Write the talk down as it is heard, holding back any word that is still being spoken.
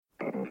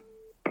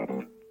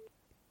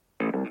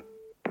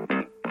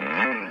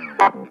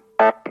Welcome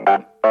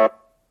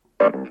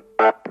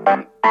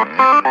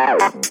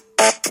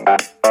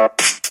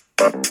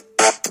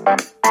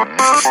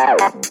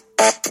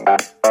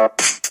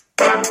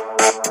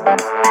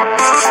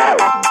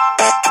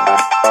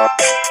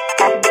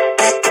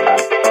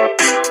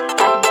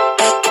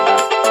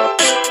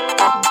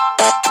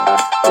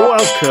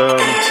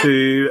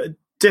to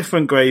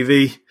Different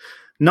Gravy,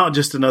 not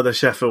just another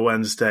Sheffield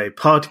Wednesday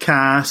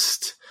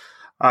podcast.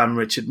 I'm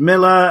Richard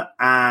Miller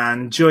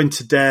and joined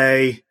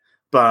today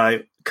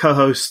by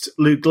co-host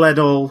Luke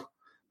Gledall.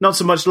 Not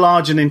so much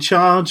large and in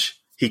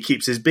charge. He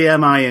keeps his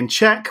BMI in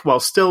check while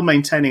still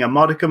maintaining a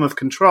modicum of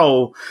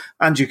control,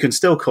 and you can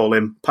still call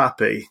him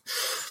Pappy.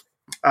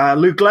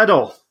 Luke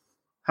Gledall,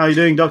 how are you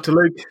doing, Dr.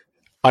 Luke?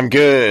 I'm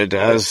good.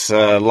 As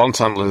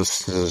long-time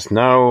listeners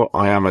know,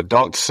 I am a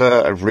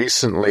doctor. I've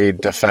recently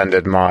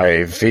defended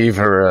my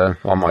Viva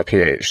on my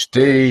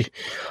PhD.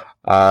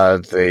 My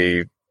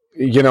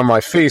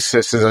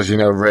thesis is, as you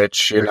know,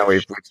 Rich,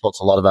 we've talked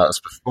a lot about this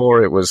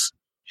before. It was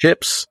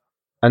chips,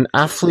 an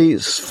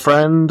athlete's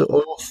friend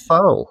or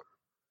foe.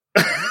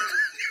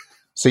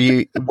 So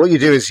what you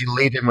do is you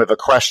lead in with a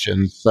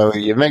question. So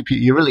you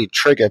really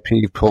trigger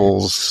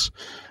people's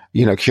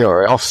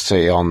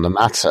curiosity on the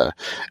matter.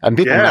 And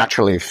people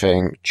naturally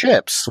think,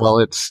 chips, well,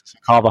 it's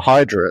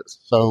carbohydrates,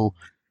 so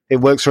it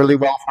works really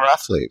well for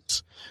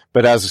athletes.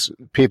 But as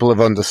people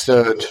have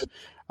understood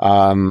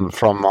from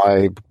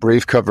my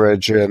brief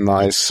coverage and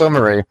my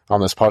summary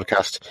on this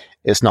podcast,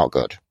 it's not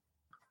good.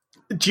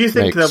 Do you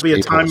think there'll be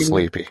a time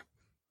sleepy?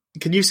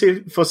 Can you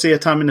foresee a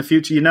time in the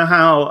future? You know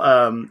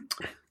how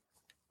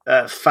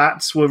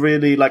fats were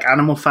really, like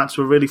animal fats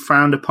were really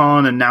frowned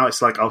upon, and now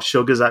it's like, oh,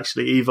 sugar's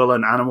actually evil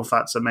and animal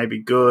fats are maybe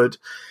good.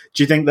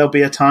 Do you think there'll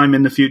be a time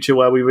in the future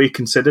where we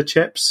reconsider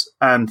chips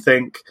and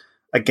think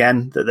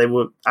again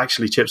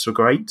that chips were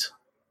great?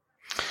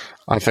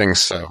 I think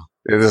so.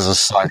 It is a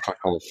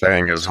cyclical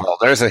thing as well.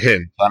 There's a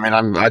hint. I mean,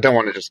 I don't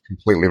want to just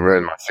completely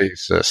ruin my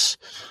thesis,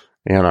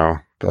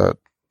 but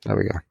there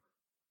we go.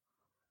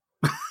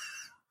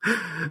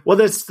 Well,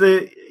 there's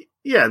the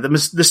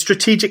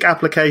strategic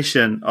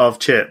application of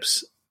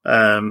chips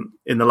in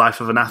the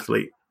life of an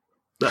athlete.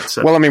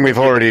 We've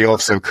already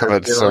also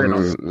covered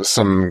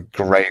some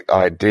great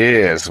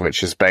ideas,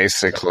 which is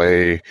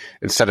basically,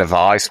 instead of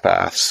ice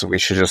baths, we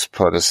should just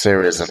put a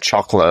series of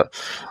chocolate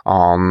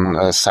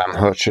on Sam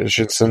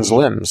Hutchinson's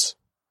limbs.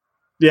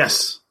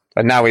 Yes.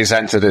 And now he's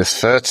entered his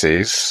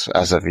 30s,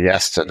 as of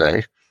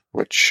yesterday,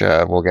 which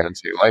we'll get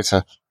into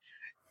later.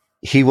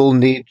 He will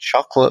need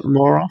chocolate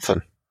more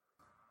often.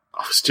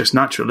 Oh, it's just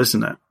natural,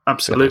 isn't it?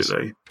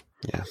 Absolutely.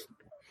 Yeah.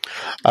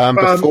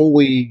 Before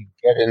we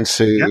get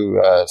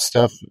into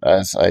stuff,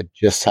 as I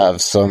just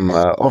have some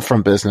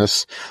upfront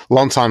business,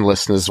 long-time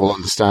listeners will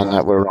understand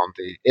that we're on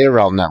the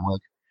ERL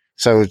network.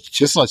 So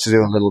just like to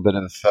do a little bit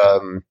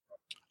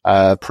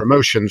of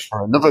promotion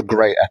for another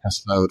great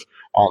episode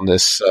on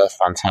this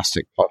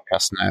fantastic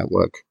podcast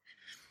network.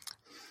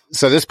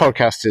 So this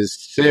podcast is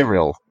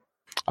Serial.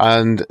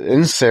 And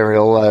in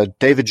Serial,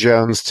 David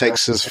Jones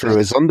takes us through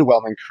his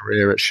underwhelming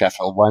career at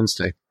Sheffield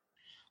Wednesday.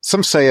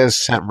 Some say he has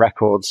set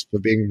records for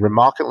being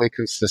remarkably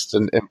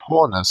consistent in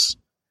poorness,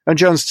 and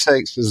Jones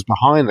takes us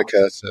behind the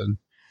curtain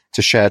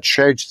to share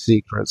trade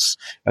secrets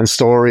and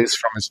stories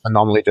from his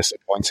phenomenally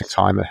disappointing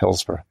time at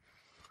Hillsborough.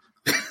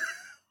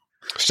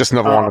 It's just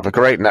another one of the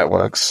great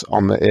networks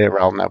on the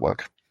ERL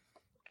network.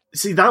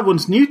 See, that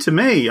one's new to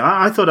me.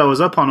 I thought I was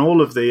up on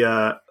all of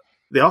the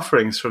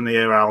offerings from the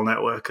ERL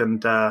network,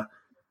 and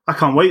I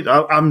can't wait.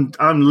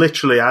 I'm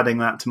literally adding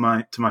that to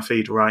my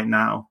feed right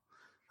now.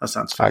 That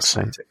sounds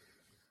fascinating.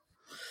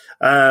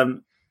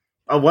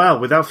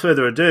 Without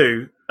further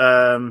ado,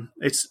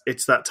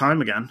 it's that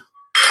time again.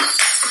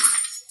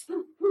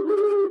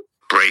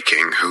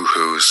 Breaking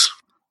hoo-hoos.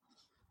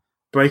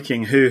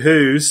 Breaking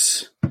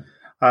hoo-hoos.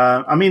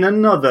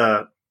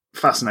 Another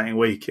fascinating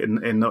week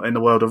in the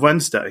world of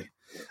Wednesday.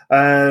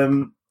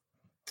 There's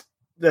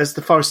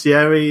the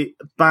Forestieri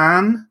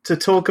ban to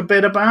talk a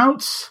bit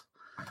about.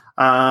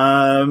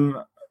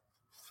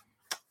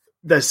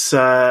 There's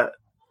whether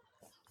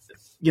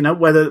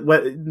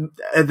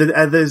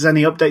there's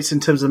any updates in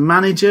terms of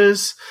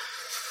managers,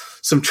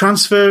 some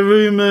transfer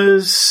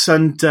rumours,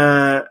 and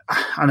I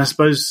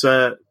suppose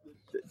the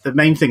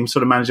main thing,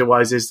 sort of manager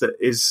wise, is that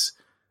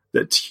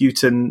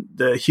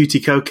Hughty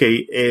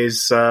Koki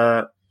is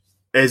over.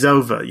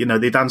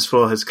 The dance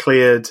floor has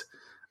cleared.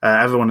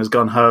 Everyone has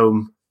gone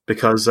home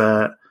because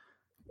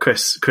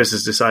Chris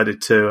has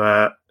decided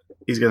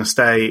he's going to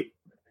stay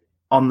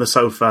on the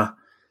sofa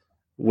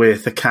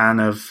with a can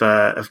of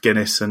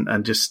Guinness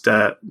and just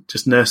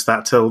nurse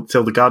that till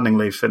the gardening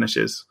leave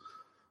finishes.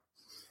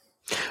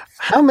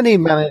 How many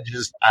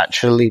managers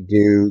actually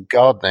do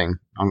gardening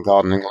on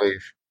gardening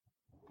leave?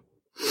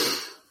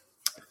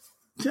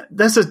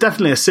 There's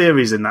definitely a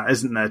series in that,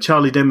 isn't there?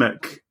 Charlie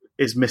Dimmock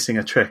is missing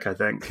a trick, I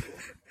think.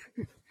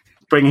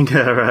 Bringing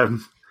her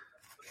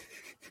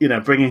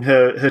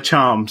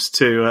charms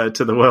to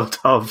the world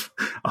of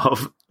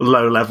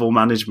low level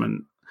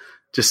management.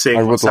 Just seeing.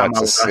 I would like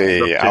to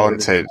see Alan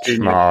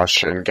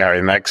Titchmarsh and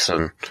Gary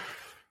Megson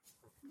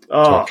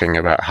talking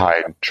about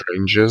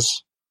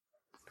hydrangeas.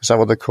 Is that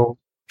what they're called?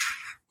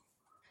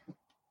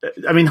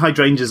 I mean,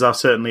 hydrangeas are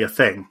certainly a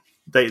thing.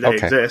 They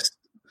exist.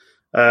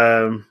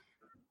 Whether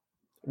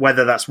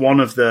that's one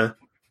of the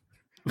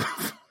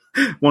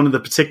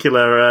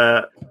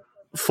particular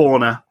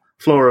flora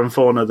and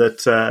fauna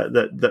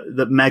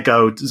that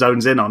Mego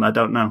zones in on, I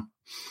don't know.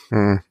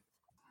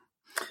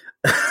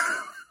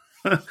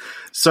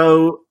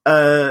 So,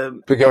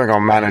 but going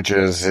on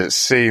managers, it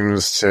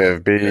seems to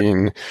have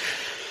been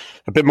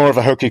a bit more of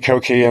a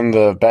hokey-cokey in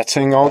the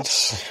betting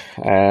odds,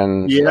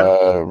 and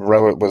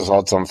Rowett was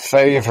odds-on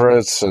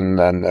favourites, and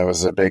then there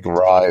was a big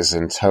rise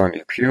in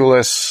Tony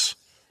Pulis,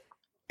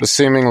 but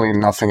seemingly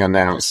nothing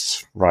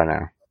announced right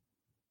now.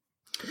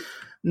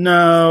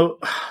 No,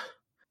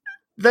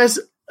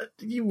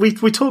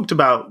 we talked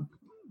about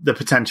the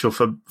potential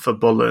for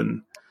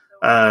Bullen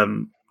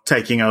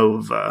taking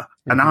over,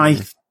 and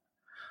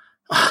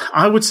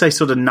I would say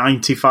sort of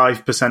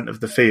 95% of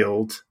the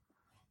field,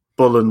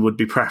 Bullen would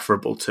be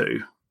preferable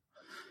to.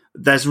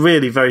 There's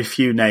really very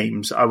few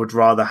names I would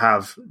rather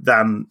have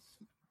than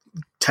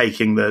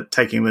taking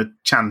the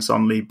chance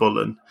on Lee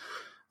Bullen.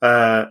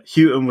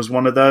 Houghton was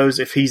one of those.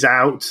 If he's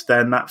out,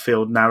 then that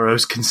field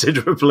narrows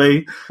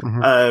considerably.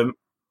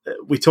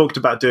 We talked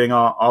about doing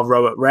our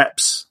Rowett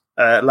reps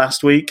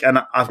last week, and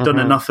I've done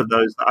enough of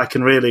those that I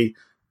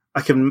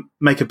can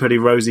make a pretty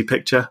rosy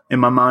picture in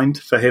my mind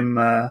for him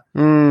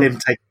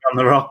taking on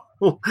the role.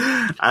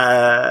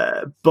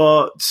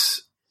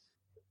 But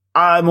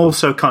I'm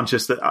also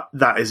conscious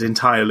that is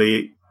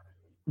entirely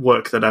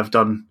work that I've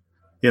done.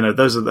 You know,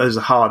 those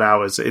are hard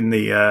hours in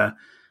the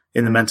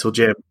mental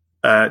gym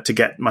to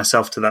get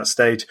myself to that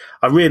stage.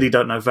 I really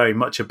don't know very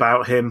much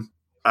about him.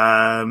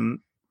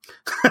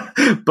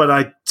 But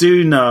I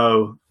do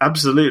know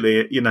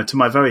absolutely, you know, to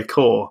my very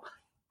core,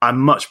 I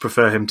much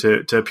prefer him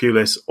to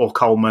Pulis or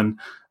Coleman,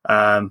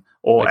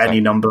 or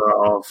any number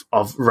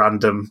of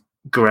random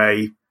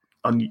grey,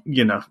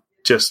 you know,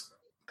 just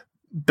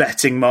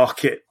betting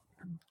market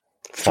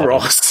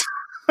frost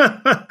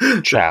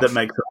that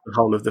makes up the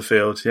whole of the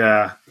field.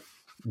 Yeah,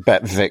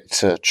 Bet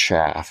Victor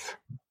Chaff,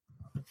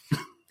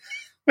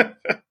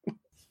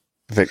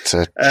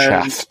 Victor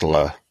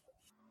Chaftler.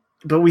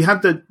 But we've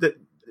had the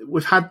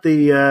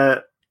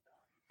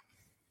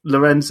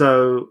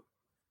Lorenzo.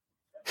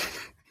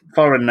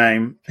 Foreign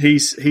name.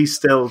 He's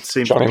still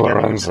seems Johnny to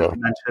Lorenzo.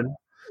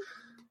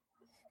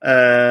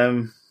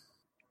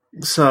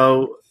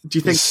 So, do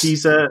you think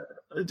he's a?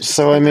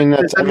 So I mean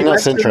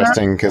that's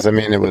interesting because I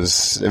mean it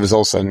was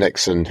also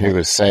Nixon who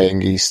was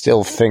saying he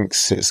still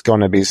thinks it's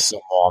going to be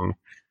someone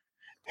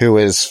who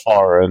is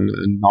foreign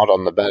and not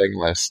on the betting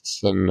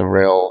lists and the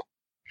real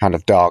kind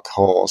of dark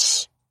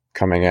horse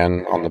coming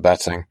in on the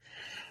betting.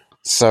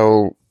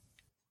 So,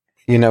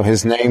 you know,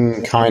 his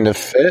name kind of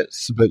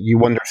fits, but you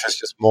wonder if it's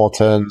just more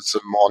turns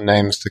and more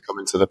names to come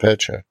into the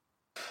picture.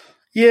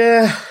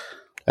 Yeah.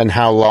 And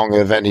how long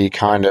of any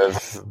kind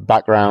of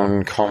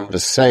background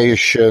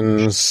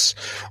conversations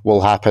will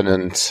happen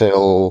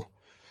until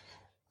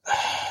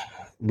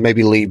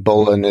maybe Lee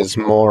Bullen is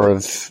more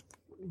of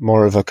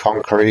a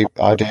concrete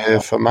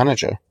idea for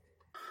manager.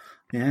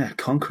 Yeah,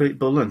 concrete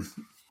Bullen.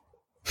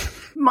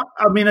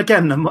 I mean,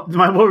 again,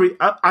 my worry,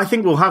 I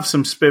think we'll have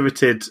some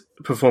spirited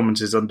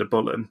performances under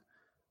Bullen.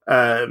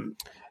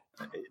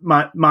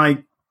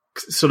 My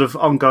sort of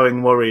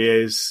ongoing worry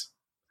is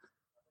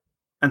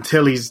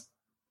until he's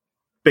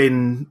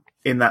been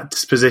in that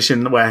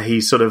position where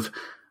he sort of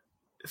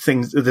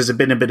thinks there's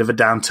been a bit of a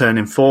downturn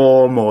in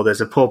form or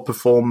there's a poor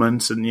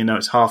performance and, you know,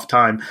 it's half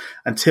time,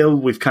 until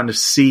we've kind of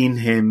seen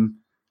him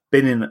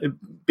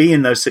be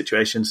in those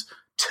situations,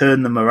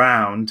 turn them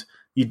around,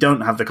 you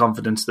don't have the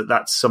confidence that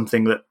that's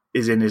something that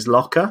is in his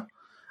locker.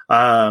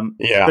 But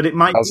it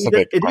might be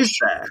that it is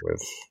there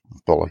with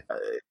Bullen.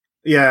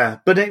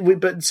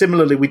 But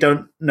similarly, we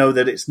don't know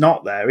that it's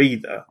not there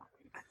either.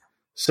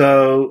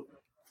 So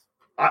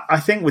I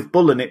think with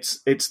Bullen,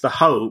 it's the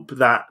hope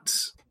that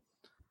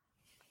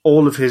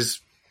all of his,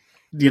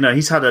 you know,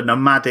 he's had a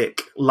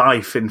nomadic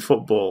life in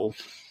football.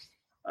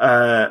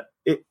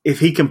 If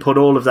he can put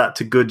all of that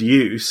to good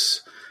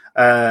use,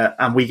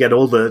 and we get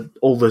all the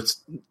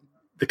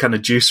kind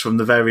of juice from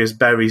the various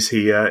berries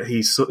he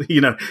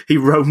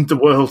roamed the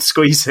world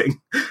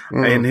squeezing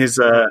in his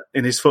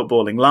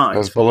footballing life.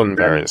 Those Bullen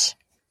berries.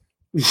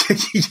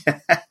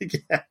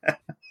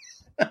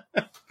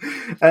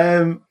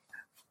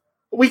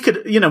 We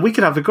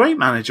could have a great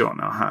manager on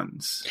our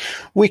hands.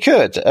 We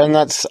could, and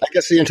that's, I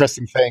guess, the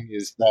interesting thing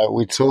is that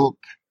we talk.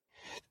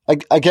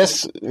 I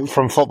guess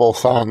from football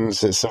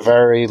fans, it's a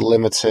very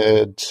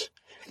limited,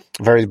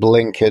 very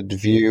blinkered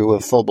view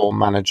of football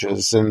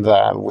managers in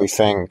that we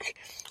think,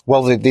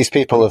 well, these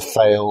people have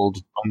failed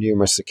on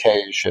numerous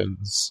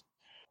occasions.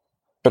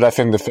 But I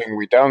think the thing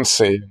we don't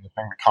see, and the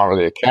thing we can't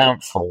really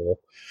account for,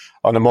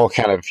 on a more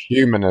kind of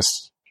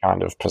humanist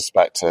kind of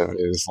perspective,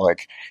 is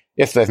like,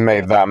 if they've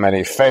made that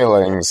many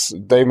failings,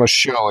 they must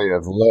surely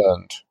have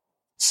learned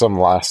some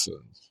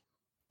lessons.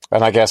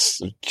 And I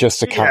guess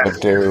just to kind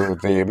of do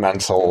the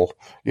mental,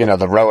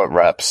 the row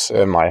reps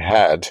in my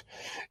head,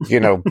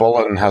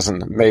 Bullen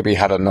hasn't maybe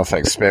had enough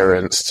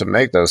experience to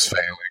make those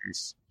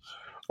failings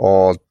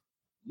or,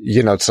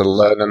 to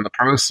learn in the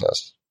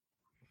process.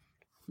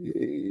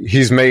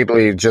 He's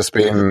maybe just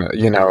been,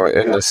 in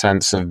the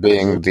sense of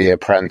being the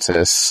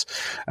apprentice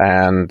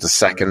and the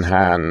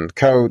second-hand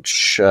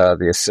coach,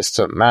 the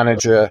assistant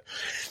manager.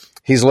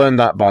 He's learned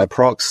that by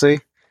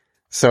proxy.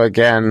 So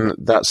again,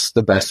 that's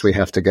the best we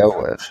have to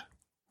go with,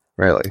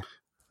 really.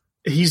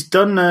 He's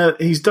done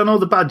all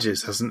the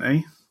badges, hasn't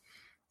he?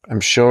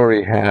 I'm sure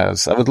he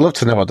has. I would love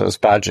to know what those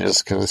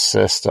badges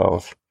consist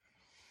of.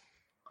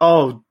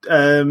 Oh,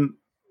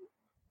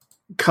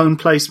 cone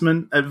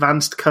placement,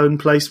 advanced cone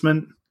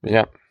placement.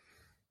 Yeah.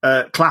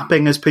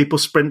 Clapping as people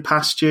sprint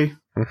past you.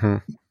 Mm-hmm.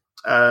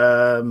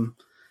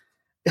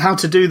 How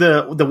to do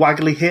the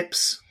waggly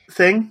hips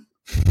thing.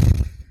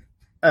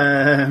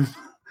 And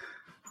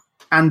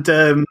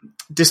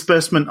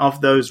disbursement of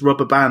those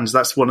rubber bands.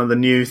 That's one of the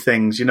new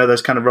things.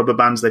 Those kind of rubber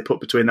bands they put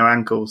between their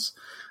ankles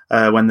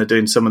when they're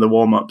doing some of the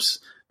warm-ups.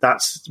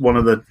 That's one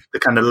of the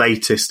kind of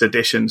latest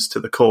additions to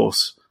the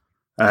course.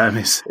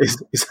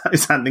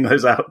 Is handing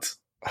those out.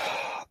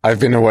 I've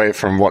been away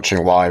from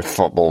watching live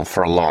football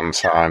for a long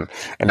time,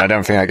 and I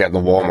don't think I get the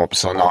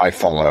warm-ups on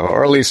iFollow,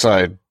 or at least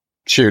I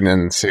tune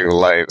in too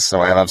late, so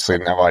I have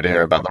absolutely no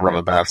idea about the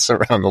rubber bands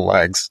around the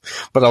legs.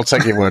 But I'll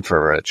take your word for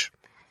it, Rich.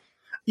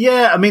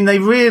 Yeah, I mean, they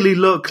really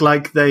look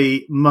like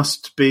they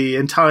must be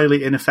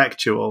entirely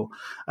ineffectual,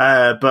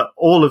 but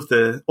all of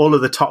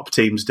the top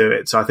teams do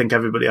it, so I think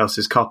everybody else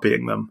is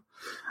copying them.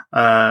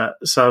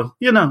 So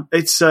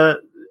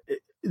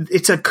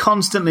it's a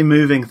constantly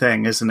moving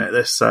thing, isn't it?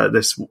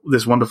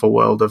 This wonderful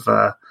world of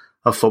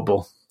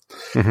football.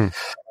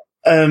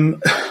 Mm-hmm.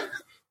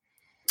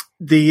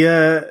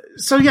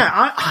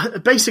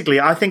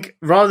 I think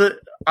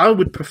I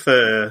would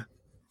prefer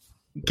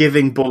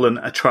giving Bullen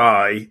a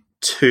try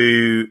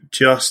to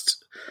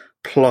just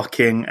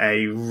plucking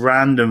a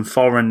random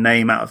foreign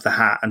name out of the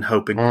hat and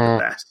hoping for the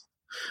best,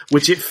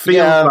 which it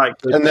feels like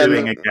they're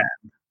doing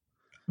again.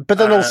 But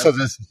then also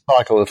there's the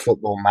cycle of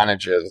football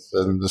managers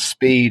and the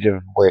speed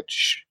of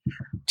which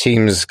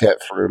teams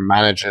get through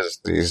managers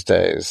these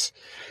days.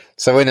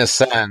 So in a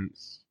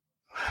sense,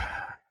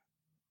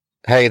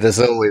 hey, there's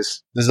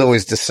always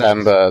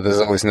December,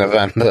 there's always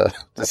November,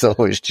 there's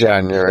always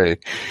January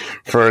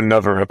for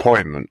another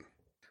appointment.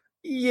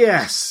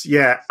 Yes,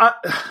 yeah.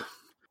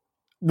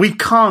 We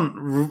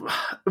can't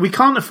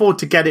afford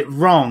to get it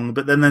wrong,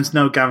 but then there's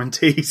no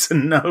guarantees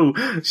and no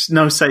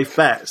safe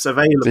bets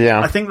available.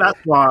 Yeah. I think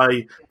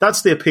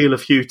that's the appeal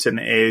of Houghton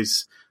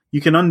is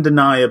you can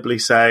undeniably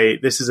say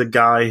this is a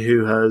guy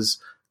who has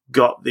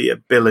got the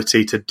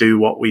ability to do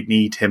what we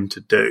need him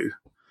to do.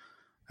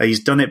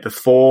 He's done it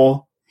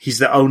before. He's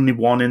the only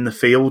one in the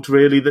field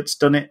really that's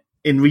done it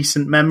in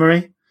recent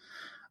memory.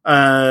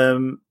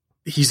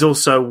 He's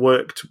also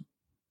worked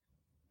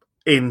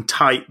in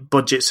tight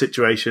budget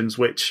situations,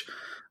 which,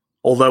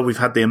 although we've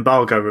had the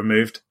embargo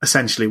removed,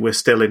 essentially we're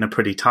still in a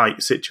pretty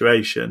tight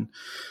situation.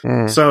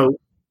 So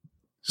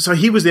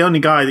he was the only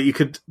guy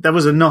that there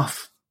was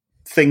enough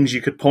things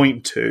you could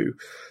point to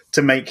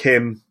make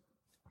him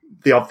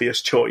the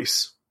obvious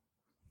choice.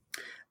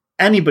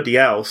 Anybody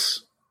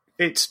else,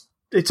 it's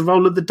a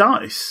roll of the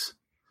dice.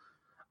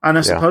 And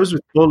I suppose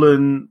with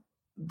Bullen,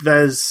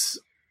 there's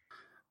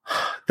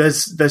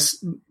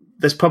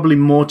probably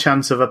more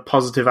chance of a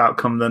positive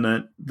outcome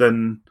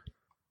than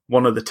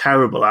one of the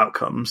terrible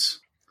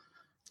outcomes.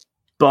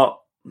 But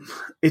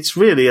it's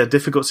really a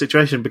difficult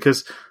situation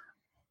because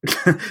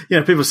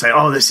people say,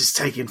 "Oh, this is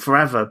taking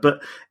forever,"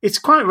 but it's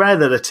quite rare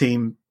that a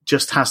team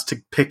just has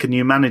to pick a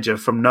new manager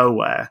from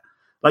nowhere.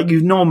 Like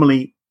you've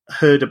normally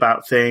heard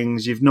about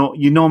things. You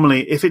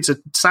normally, if it's a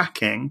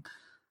sacking,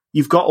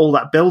 you've got all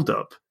that build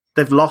up.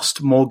 They've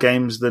lost more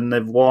games than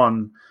they've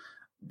won.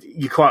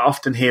 You quite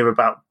often hear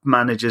about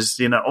managers,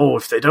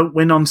 if they don't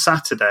win on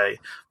Saturday,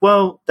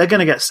 well, they're going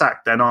to get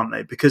sacked then, aren't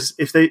they? Because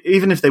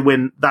even if they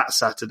win that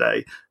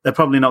Saturday, they're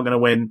probably not going to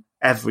win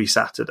every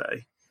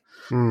Saturday.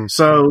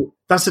 So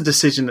that's a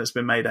decision that's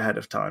been made ahead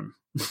of time.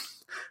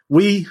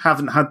 We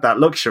haven't had that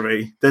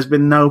luxury. There's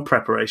been no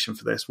preparation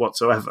for this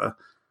whatsoever.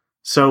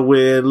 So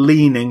we're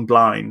leaning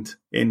blind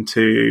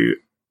into,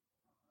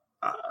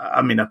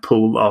 a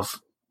pool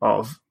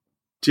of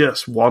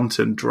just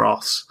wanton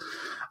dross.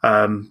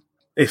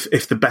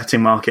 If the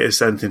betting market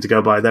is anything to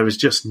go by, there is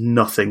just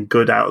nothing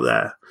good out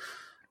there.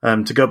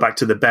 To go back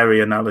to the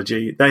berry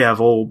analogy, they have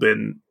all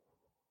been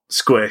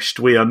squished.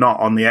 We are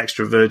not on the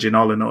extra virgin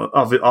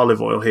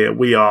olive oil here.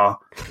 We are,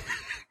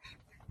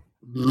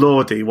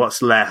 lordy,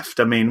 what's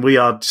left? I mean, we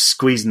are just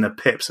squeezing the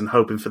pips and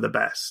hoping for the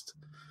best.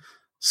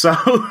 So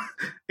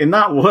in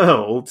that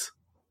world,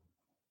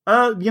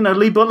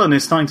 Lee Bullen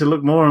is starting to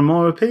look more and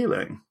more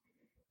appealing.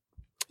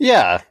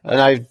 Yeah,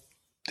 and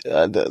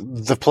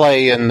the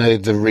play in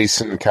the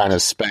recent kind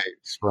of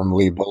space from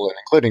Lee Bullen,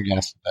 including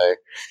yesterday,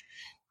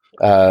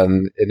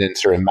 in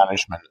interim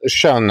management, has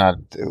shown that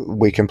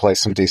we can play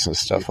some decent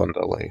stuff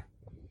under Lee.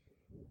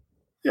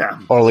 Yeah.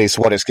 Or at least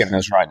what it's given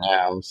us right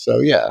now. So,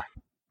 yeah.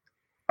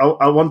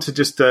 I want to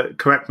just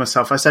correct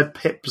myself. I said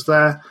pips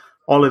there.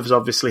 Olives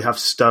obviously have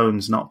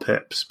stones, not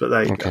pips, but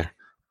there you go.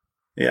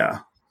 Yeah.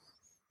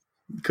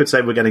 Could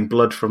say we're getting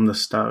blood from the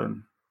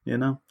stone, you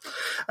know?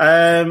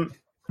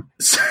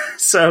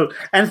 So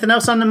anything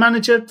else on the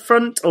manager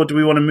front, or do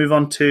we want to move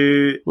on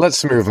to...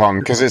 Let's move on,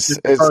 because it's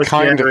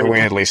kind of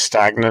weirdly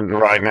stagnant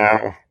right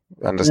now,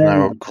 and there's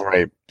no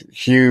great,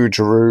 huge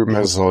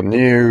rumours or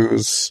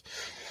news.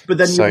 But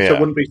then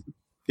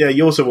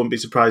you also wouldn't be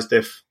surprised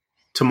if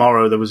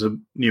tomorrow there was a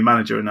new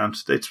manager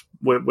announced.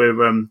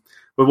 We're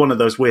one of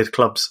those weird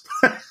clubs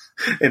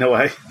in a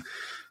way.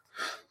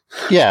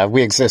 Yeah,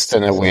 we exist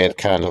in a weird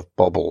kind of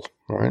bubble,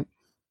 right?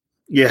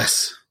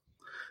 Yes.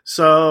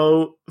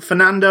 So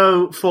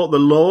Fernando fought the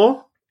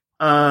law,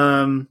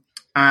 and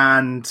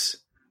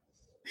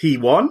he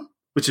won,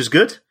 which is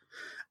good.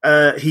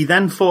 He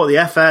then fought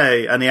the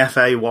FA, and the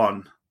FA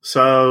won.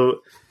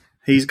 So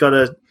he's got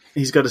a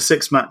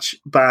 6-match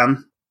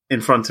ban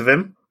in front of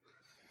him.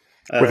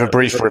 With a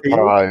brief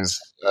reprise,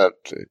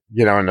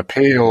 an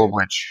appeal,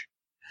 which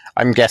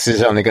I'm guessing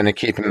is only going to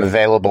keep him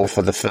available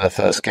for the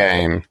first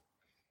game,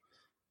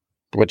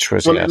 which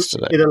was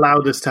yesterday. It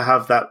allowed us to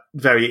have that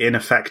very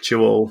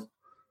ineffectual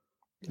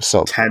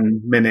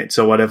 10 minutes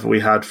or whatever we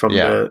had from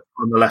on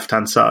the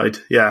left-hand side.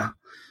 Yeah.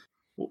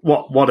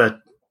 What a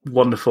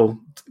wonderful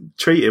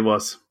treat it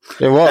was.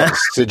 It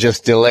was to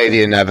just delay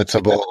the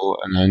inevitable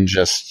and then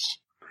just,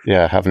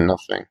 have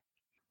nothing.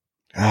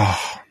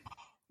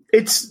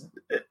 It's...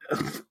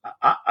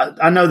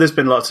 I know there's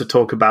been lots of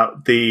talk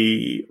about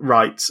the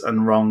rights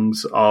and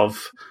wrongs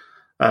of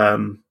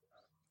the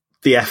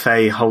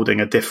FA holding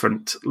a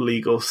different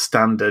legal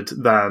standard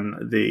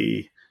than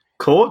the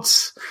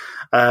courts.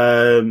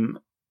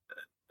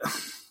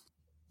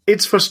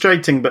 It's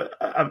frustrating, but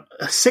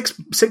six.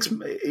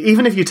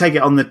 Even if you take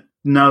it on the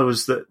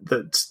nose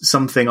that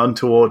something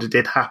untoward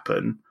did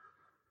happen,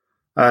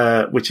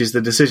 which is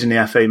the decision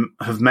the FA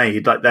have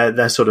made, like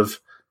they're sort of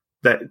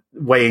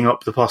weighing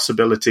up the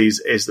possibilities,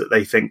 is that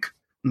they think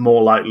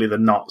more likely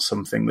than not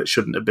something that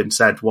shouldn't have been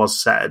said was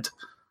said.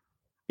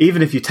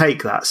 Even if you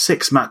take that,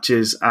 6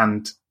 matches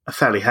and a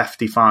fairly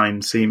hefty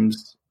fine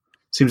seems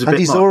a bit. And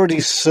he's already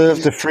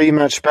served a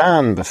 3-match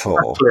ban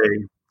before.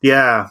 Exactly.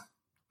 Yeah.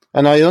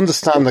 And I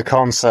understand the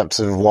concept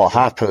of what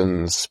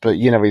happens, but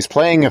he's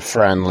playing a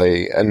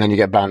friendly, and then you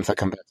get banned for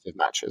competitive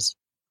matches,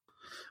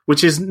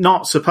 which is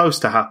not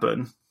supposed to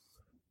happen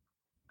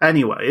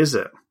anyway, is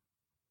it?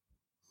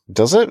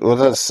 Does it?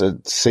 Well, it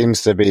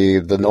seems to be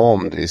the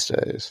norm these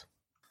days.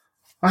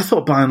 I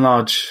thought, by and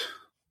large,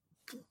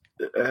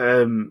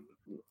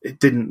 it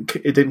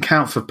didn't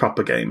count for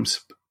proper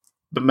games,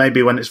 but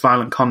maybe when it's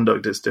violent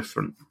conduct, it's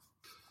different.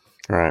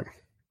 Right.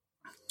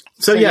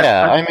 So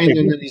I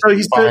mean,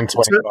 he's fined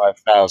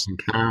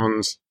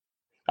 £25,000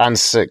 and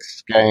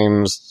 6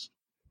 games.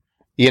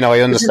 I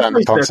understand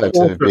the concept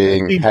of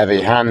being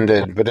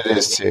heavy-handed, but it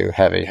is too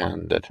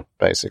heavy-handed,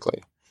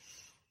 basically.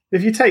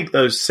 If you take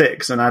those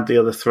 6 and add the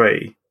other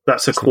 3,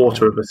 that's a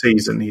quarter of a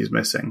season he's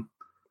missing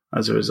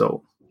as a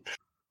result.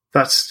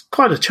 That's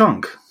quite a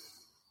chunk.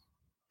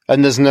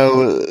 And there's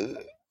no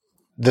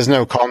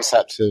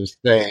concept of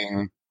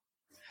saying.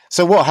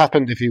 So what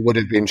happened if he would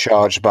have been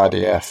charged by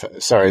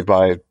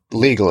by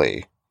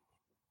legally?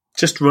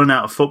 Just run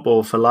out of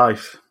football for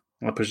life,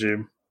 I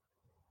presume.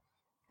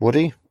 Would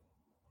he?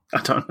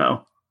 I don't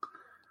know.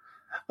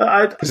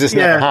 Because this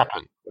never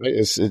happened. Right?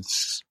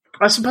 It's.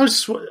 I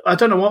suppose I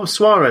don't know what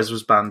Suarez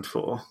was banned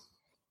for.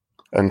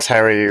 And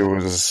Terry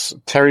was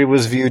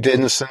viewed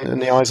innocent in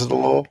the eyes of the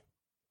law.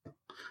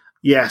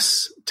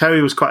 Yes,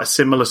 Terry was quite a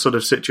similar sort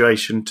of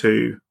situation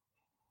to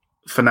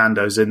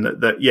Fernando's in that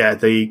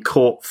the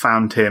court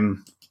found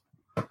him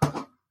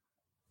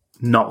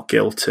not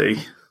guilty,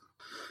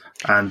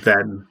 and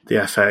then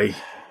the FA.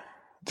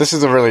 This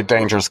is a really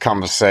dangerous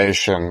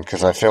conversation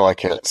because I feel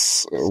like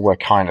we're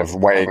kind of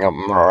weighing up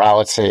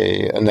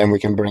morality, and then we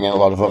can bring in a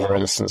lot of other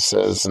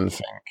instances and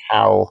think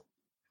how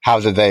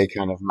do they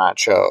kind of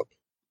match up,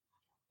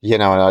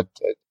 and I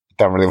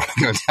don't really want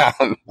to go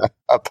down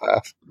a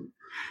path.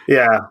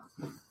 Yeah.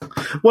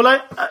 Well,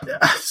 I'm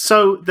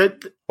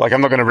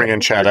not going to bring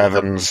in Chad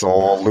Evans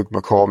or Luke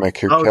McCormick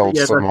who killed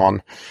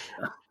someone,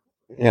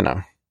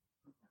 Yeah.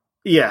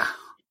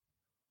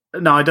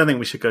 No, I don't think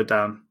we should go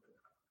down.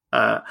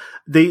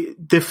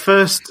 The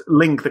first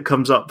link that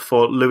comes up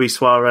for Luis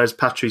Suarez,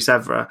 Patrice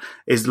Evra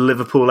is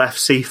Liverpool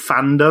FC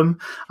fandom.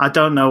 I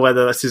don't know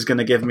whether this is going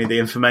to give me the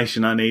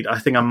information I need. I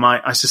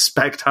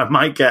suspect I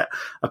might get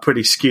a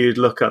pretty skewed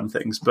look on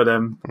things, but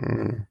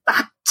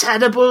that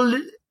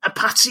terrible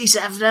Patrice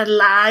Evra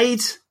lied.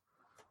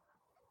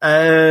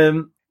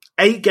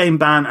 8-game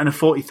ban and a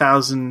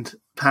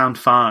 £40,000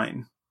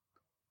 fine.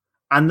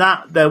 And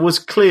that there was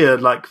clear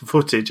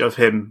footage of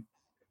him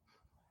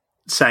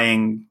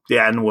saying the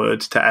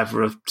N-word to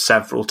Evra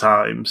several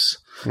times,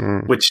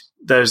 which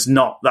there's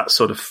not that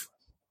sort of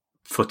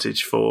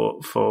footage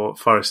for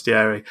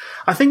Forestieri.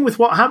 I think with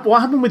what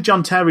happened with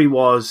John Terry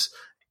was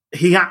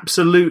he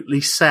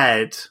absolutely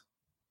said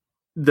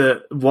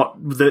the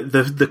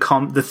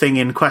thing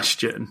in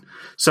question.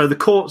 So the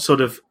court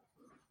sort of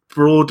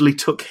broadly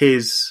took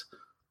his,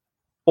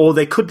 or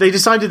they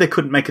decided they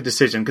couldn't make a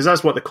decision because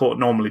that's what the court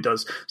normally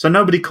does. So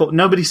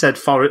nobody said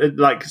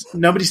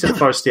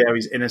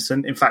Forestieri's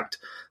innocent. In fact,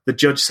 the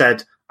judge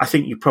said, "I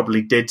think you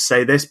probably did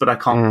say this, but I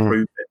can't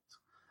prove it."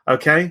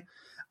 Okay,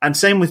 and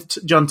same with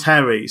John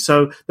Terry.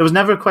 So there was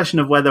never a question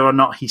of whether or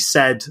not he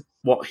said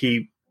what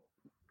he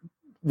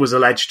was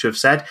alleged to have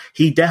said.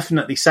 He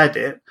definitely said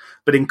it,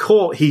 but in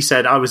court he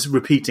said, "I was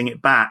repeating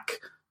it back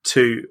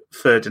to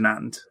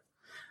Ferdinand,"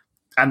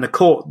 and the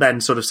court then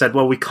sort of said,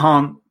 "Well, we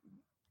can't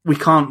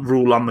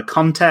rule on the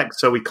context,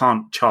 so we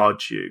can't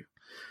charge you."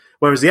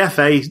 Whereas the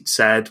FA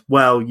said,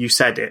 "Well, you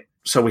said it,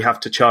 so we have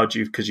to charge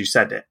you because you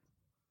said it."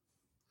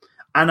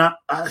 And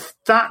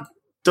that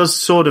does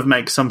sort of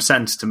make some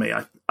sense to me,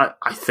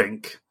 I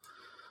think.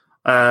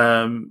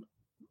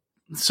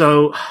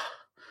 So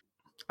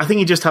I think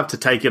you just have to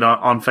take it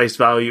on face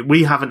value.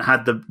 We haven't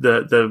had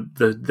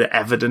the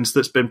evidence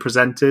that's been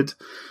presented,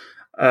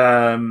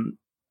 but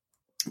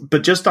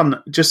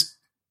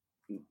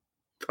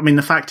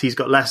the fact he's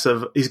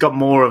got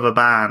more of a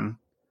ban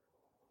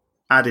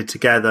added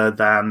together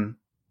than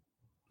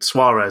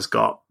Suarez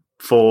got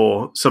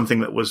for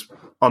something that was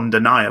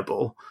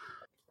undeniable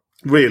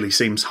really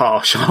seems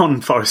harsh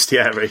on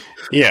Forestieri.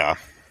 Yeah.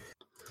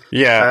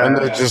 And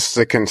just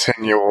the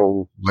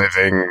continual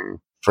living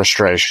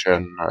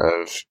frustration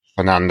of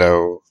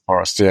Fernando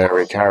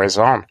Forestieri carries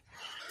on.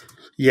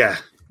 Yeah.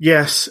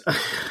 Yes.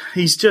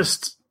 He's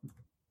just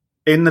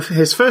in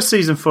his first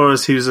season for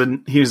us. He was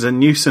a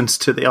nuisance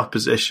to the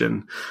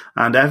opposition,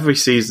 and every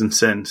season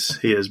since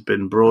he has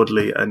been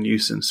broadly a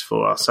nuisance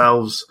for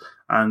ourselves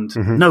and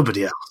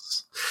nobody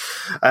else.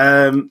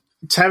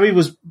 Terry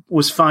was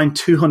fined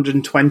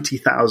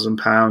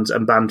 £220,000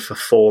 and banned for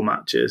 4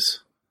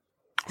 matches.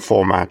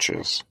 4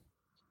 matches,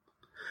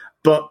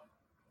 but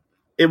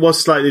it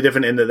was slightly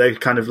different in that they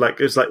kind of like,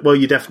 it was like, well,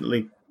 you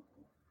definitely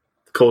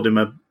called him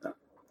a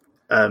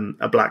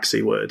Black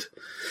C word.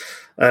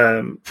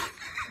 The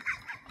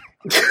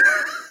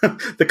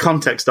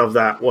context of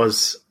that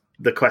was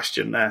the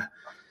question there.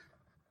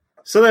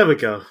 So there we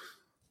go.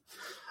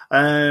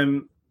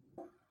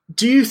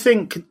 Do you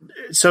think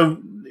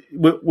so?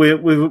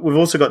 We've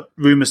also got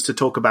rumours to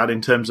talk about in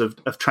terms of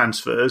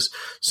transfers.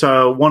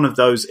 So one of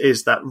those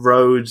is that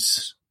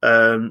Rhodes,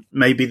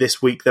 maybe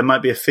this week there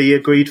might be a fee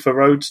agreed for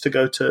Rhodes to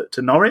go to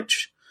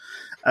Norwich.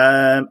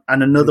 And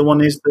another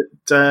one is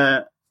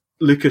that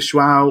Lucas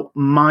João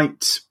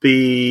might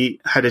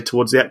be headed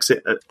towards the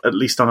exit, at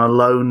least on a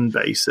loan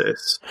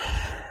basis.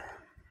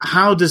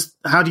 How do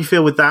you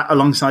feel with that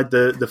alongside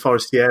the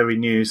Forestieri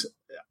news?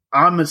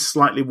 I'm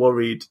slightly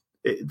worried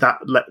that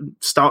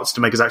starts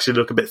to make us actually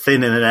look a bit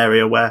thin in an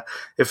area where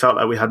it felt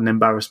like we had an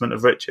embarrassment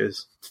of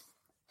riches.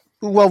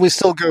 Well, we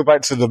still go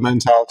back to the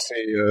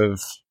mentality of,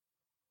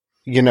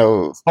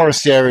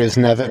 Forestieri has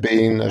never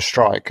been a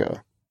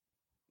striker.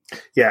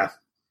 Yeah.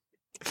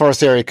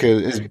 Forestieri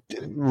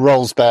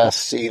rolls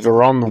best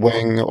either on the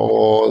wing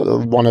or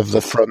one of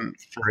the front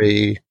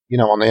 3,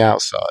 on the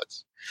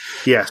outsides.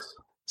 Yes.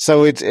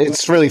 So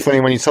it's really funny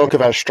when you talk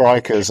about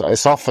strikers.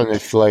 It's often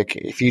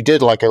if you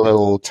did like a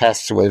little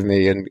test with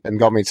me and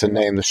got me to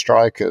name the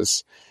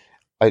strikers,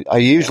 I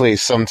usually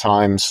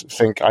sometimes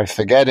think I'm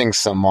forgetting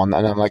someone,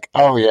 and I'm like,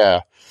 oh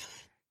yeah,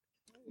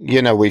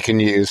 we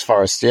can use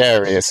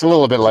Forestieri. It's a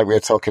little bit like we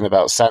were talking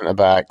about centre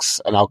backs,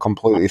 and I'll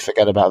completely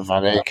forget about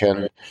Van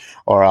Aken,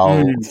 or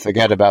I'll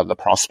forget about the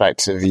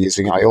prospect of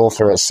using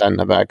Iorfa as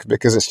centre back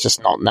because it's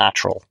just not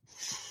natural.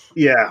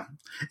 Yeah.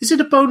 Is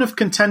it a bone of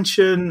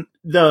contention,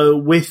 though,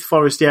 with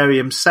Forestieri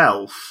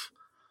himself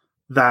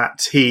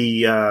that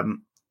he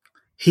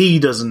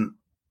doesn't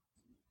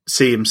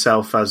see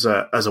himself as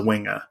a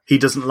winger? He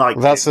doesn't like.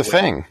 That's the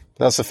thing.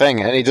 That's the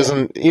thing, and he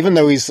doesn't. Even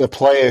though he's a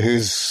player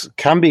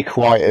can be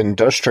quite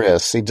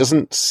industrious, he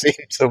doesn't seem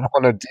to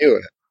want to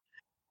do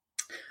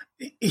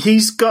it.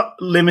 He's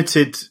got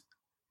limited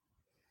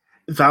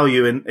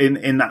value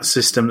in that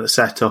system that's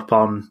set up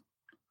on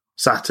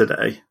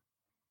Saturday.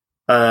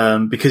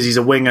 Because he's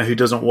a winger who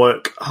doesn't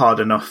work hard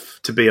enough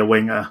to be a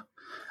winger.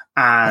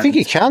 And I think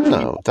he can,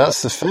 though.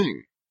 That's the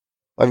thing.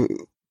 I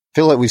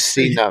feel like we've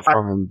seen that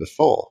from him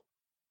before.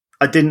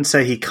 I didn't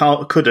say he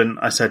couldn't.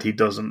 I said he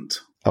doesn't.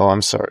 Oh,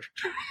 I'm sorry.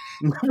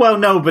 Well,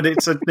 no, but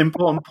it's an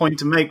important point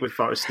to make with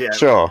Forestieri.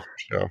 Sure.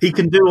 He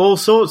can do all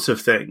sorts of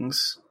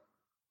things,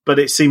 but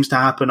it seems to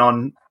happen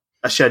on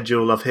a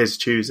schedule of his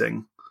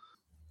choosing.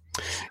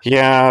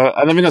 Yeah,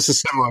 and I mean, that's a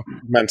similar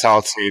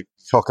mentality.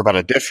 Talk about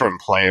a different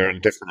player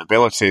and different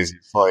abilities.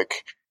 It's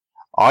like,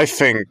 I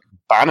think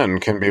Bannon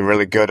can be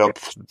really good up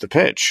the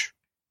pitch.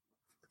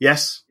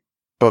 Yes.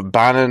 But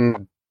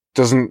Bannon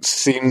doesn't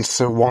seem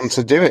to want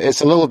to do it.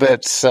 It's a little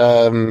bit,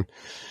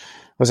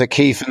 was it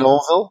Keith and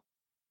Orville?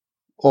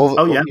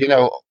 Oh, yeah.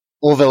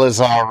 Orville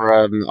is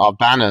our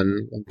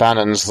Bannon.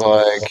 Bannon's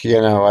like,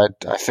 I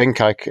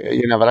think I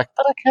could, but I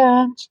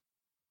can't.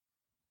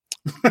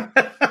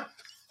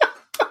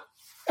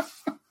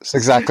 It's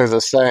exactly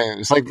the same.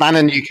 It's like,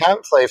 Bannon, you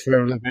can't play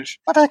for Liverpool,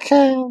 but I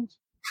can't.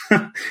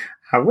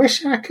 I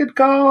wish I could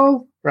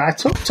go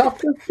right up top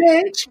of the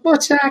pitch,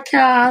 but I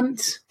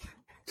can't.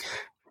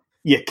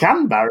 You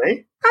can,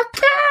 Barry. I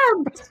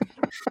can't.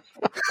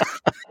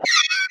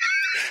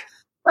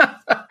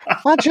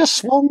 I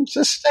just want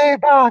to stay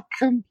back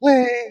and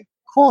play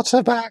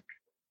quarterback,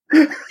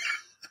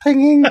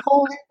 pinging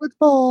Hollywood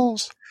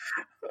balls.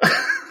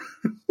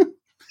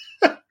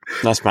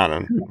 That's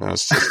Manon.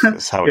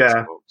 That's how it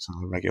talks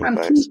on a regular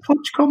basis. And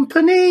Punch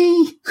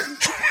Company.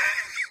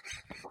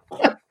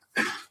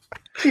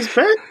 His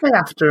birthday,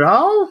 after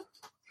all.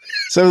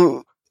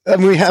 So,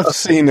 and we have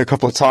seen a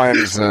couple of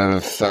times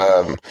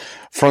of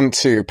front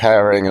two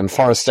pairing and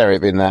Forestieri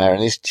being there,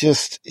 and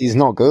he's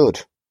not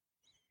good.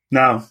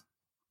 No.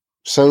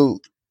 So,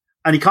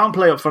 and he can't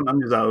play up front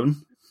on his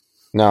own.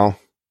 No.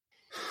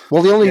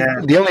 Well, the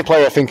only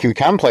player I think who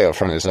can play up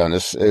front on his own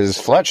is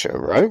Fletcher,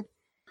 right?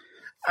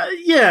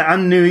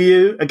 And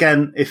Nuhiu,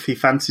 again, if he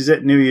fancies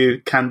it,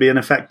 Nuhiu can be an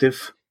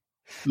effective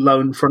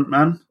lone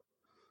frontman.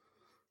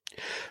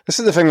 This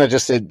is the thing that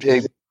just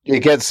it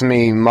gets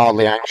me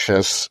mildly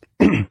anxious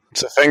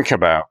to think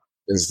about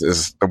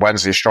is the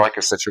Wednesday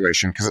striker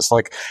situation, because it's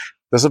like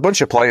there's a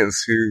bunch of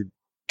players who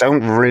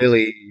don't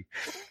really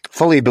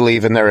fully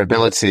believe in their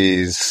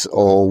abilities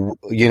or,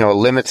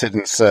 limited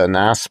in certain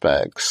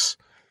aspects.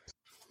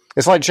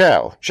 It's like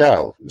Zhao.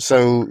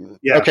 So,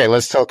 okay,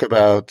 let's talk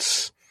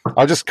about...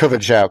 I'll just cover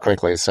Zhao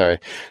quickly, sorry.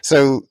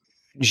 So,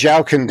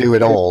 Zhao can do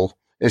it all.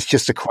 It's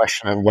just a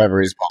question of whether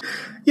he's...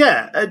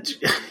 Yeah,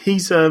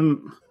 he's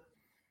an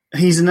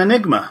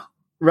enigma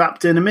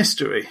wrapped in a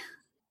mystery.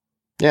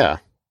 Yeah.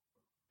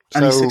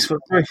 And he's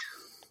 6'3".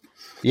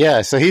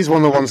 Yeah, so he's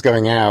one of the ones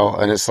going out,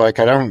 and it's like,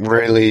 I don't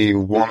really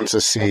want to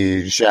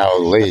see Zhao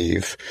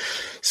leave.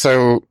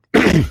 So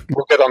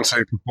we'll get on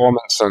to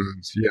performance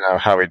and,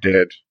 how he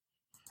did,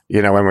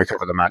 when we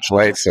cover the match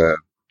later.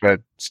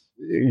 But,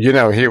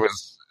 he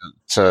was,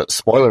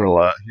 spoiler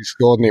alert, he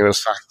scored and he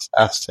was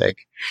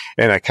fantastic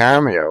in a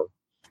cameo.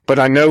 But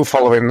I know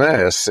following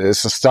this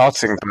is a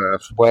starting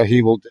berth where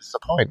he will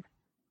disappoint.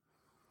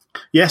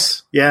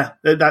 Yes, yeah,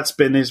 that's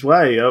been his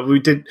way. We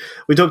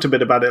talked a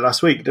bit about it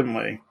last week, didn't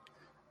we?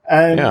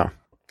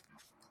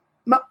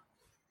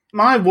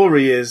 My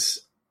worry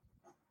is,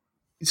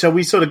 so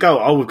we sort of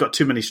go, we've got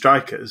too many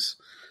strikers.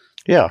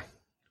 Yeah.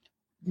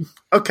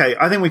 Okay,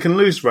 I think we can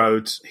lose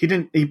Rhodes.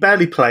 He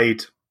barely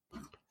played.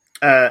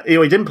 He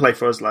didn't play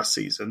for us last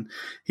season.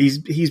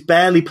 He's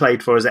barely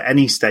played for us at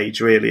any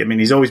stage, really. I mean,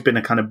 he's always been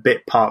a kind of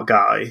bit part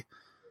guy.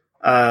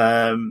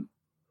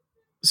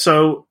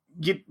 So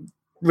we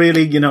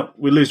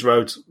lose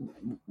Rhodes.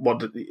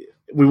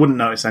 We wouldn't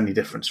notice any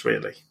difference,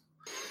 really.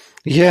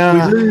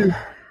 Yeah. We lose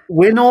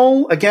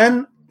Winall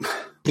again.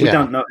 We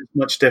don't notice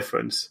much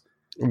difference.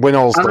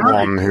 Winall's the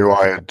one who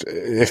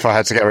if I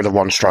had to get rid of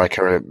one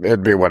striker,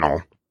 it'd be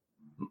Winall.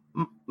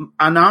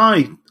 And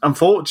I,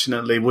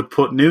 unfortunately, would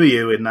put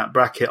Nuhiu in that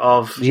bracket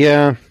of...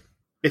 Yeah.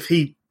 If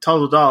he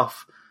toddled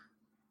off,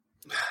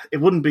 it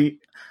wouldn't be...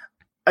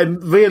 It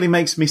really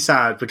makes me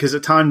sad, because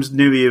at times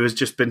Nuhiu has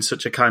just been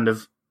such a kind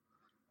of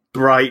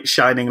bright,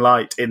 shining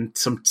light in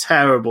some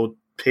terrible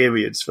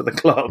periods for the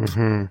club.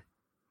 Mm-hmm.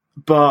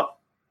 But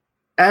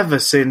ever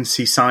since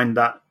he signed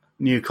that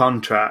new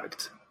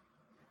contract,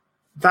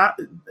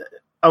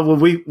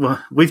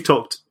 we've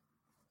talked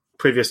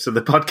previous to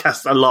the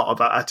podcast a lot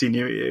about Atdhe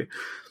Nuhiu.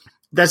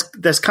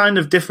 There's kind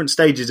of different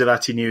stages of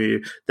Atdhe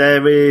Nuhiu.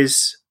 There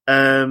is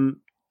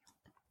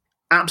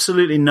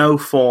absolutely no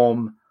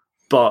form,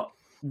 but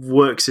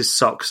works his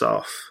socks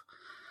off.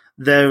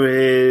 There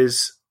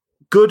is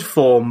good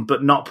form,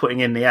 but not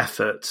putting in the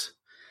effort.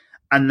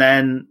 And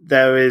then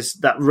there is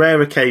that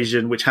rare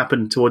occasion, which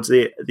happened towards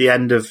the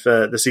end of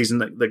the season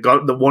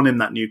that won him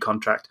that new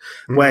contract,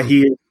 where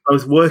he is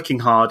both working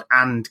hard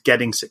and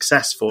getting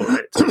success for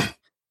it.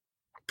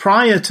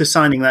 Prior to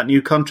signing that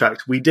new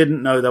contract, we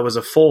didn't know there was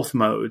a fourth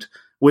mode,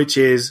 which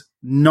is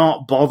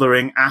not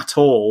bothering at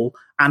all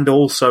and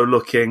also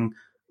looking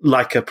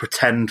like a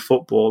pretend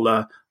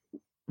footballer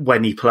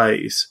when he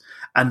plays.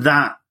 And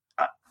that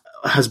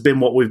has been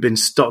what we've been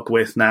stuck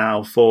with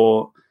now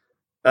for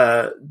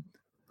the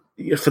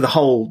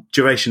whole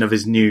duration of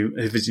his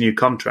new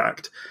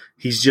contract.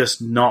 He's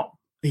not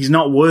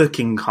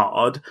working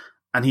hard,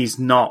 and he's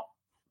not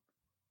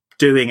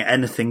doing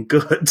anything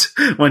good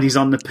when he's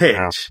on the pitch.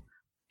 Yeah.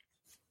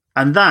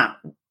 And that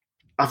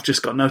I've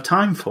just got no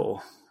time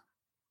for.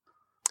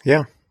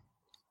 Yeah.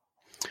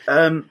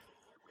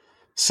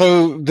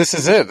 So this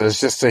is it. There's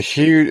just a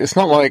huge... It's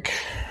not like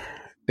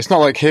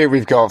here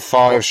we've got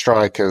 5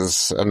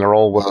 strikers and they're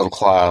all world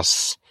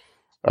class.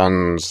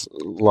 And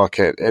look,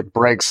 it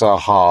breaks our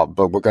heart,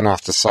 but we're going to have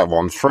to set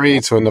one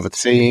free to another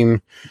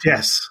team.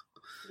 Yes.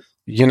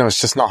 It's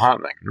just not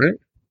happening, right?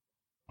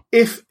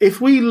 If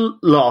we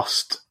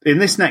lost in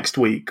this next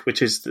week,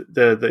 which is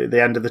the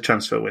end of the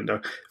transfer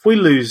window, if we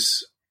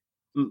lose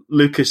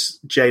Lucas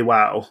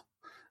João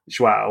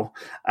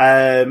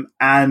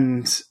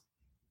and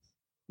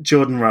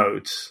Jordan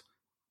Rhodes,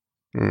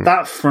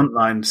 that front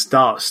line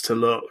starts to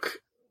look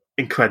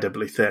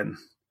incredibly thin.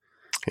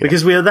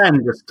 Because we are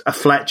then just a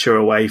Fletcher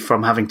away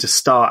from having to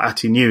start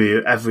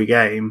Atinuyu every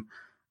game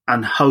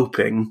and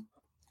hoping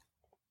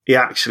he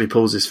actually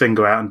pulls his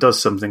finger out and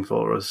does something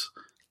for us.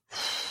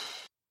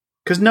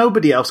 Because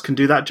nobody else can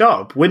do that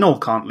job.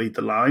 Winnall can't lead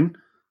the line.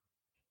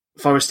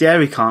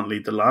 Forestieri can't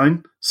lead the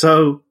line.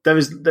 So there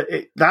is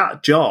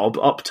that job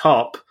up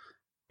top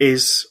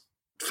is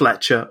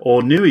Fletcher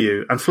or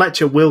Nuhiu. And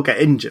Fletcher will get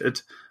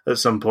injured at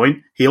some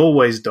point. He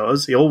always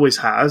does. He always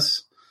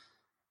has.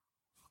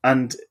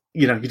 And,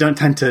 you don't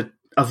tend to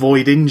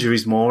avoid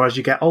injuries more as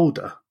you get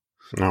older.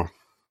 No.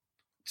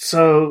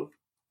 So,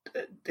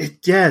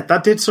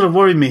 that did sort of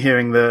worry me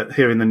hearing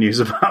the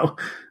news about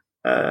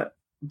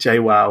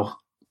JWoww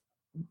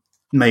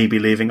maybe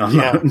leaving on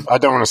loan. I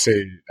don't want to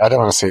see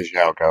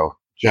Zhao go.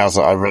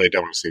 I really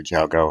don't want to see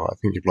Zhao go. I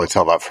think you probably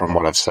tell that from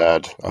what I've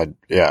said.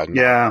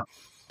 Yeah.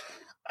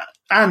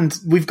 And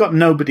we've got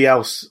nobody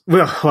else.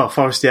 Well,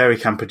 Forestieri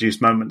can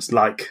produce moments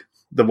like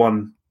the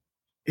one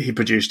he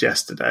produced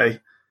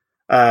yesterday.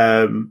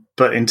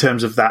 But in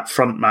terms of that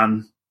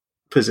frontman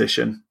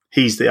position,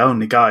 he's the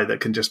only guy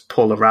that can just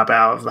pull a rabbit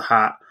out of the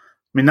hat. I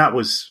mean, it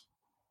was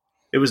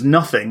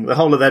nothing. The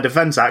whole of their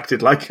defence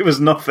acted like it was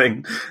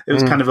nothing. It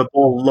was kind of a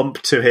ball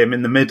lumped to him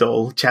in the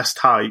middle, chest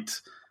height,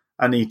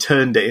 and he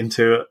turned it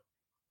into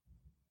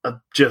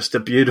just a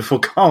beautiful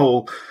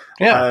goal.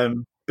 Yeah.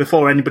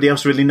 Before anybody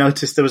else really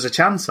noticed there was a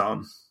chance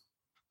on.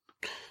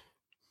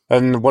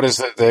 And what is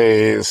it?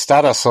 The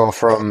stat I saw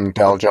from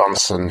Del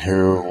Johnson,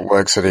 who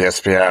works at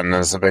ESPN,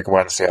 is a big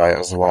Wednesdayite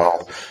as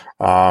well.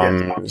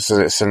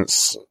 So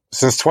since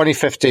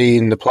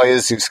 2015, the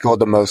players who scored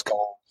the most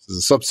goals as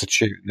a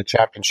substitute in the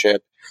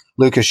championship,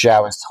 Lucas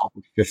Zhao is top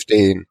of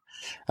 15.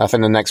 I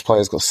think the next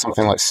player's got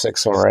something like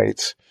 6 or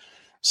 8.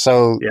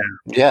 So,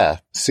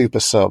 super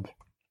sub.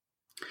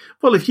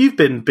 Well, if you've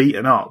been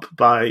beaten up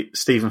by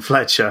Stephen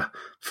Fletcher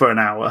for an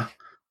hour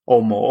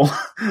or more,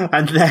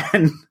 and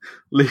then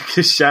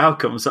Lucas Zhao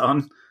comes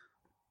on,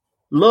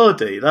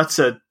 lordy, that's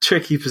a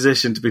tricky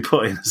position to be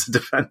put in as a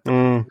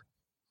defender.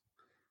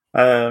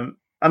 I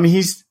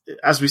mean,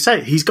 as we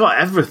say, he's got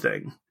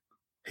everything.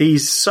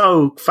 He's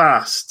so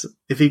fast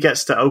if he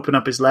gets to open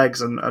up his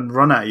legs and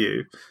run at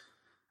you.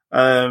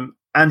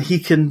 And he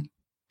can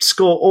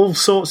score all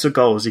sorts of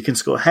goals. He can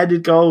score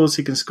headed goals.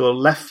 He can score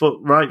left foot,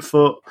 right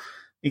foot.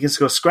 He can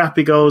score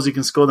scrappy goals. He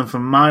can score them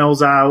from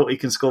miles out. He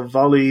can score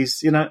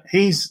volleys. He can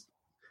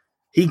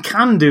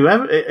do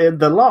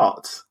the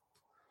lot.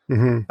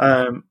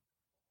 Mm-hmm.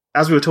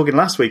 As we were talking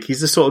last week,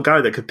 he's the sort of guy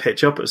that could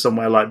pitch up at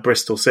somewhere like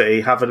Bristol City,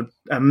 have an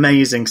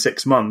amazing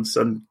 6 months,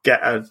 and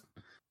get a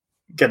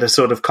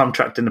sort of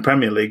contract in the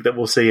Premier League that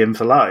will see him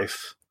for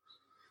life.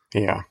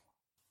 Yeah.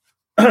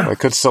 It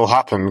could still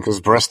happen because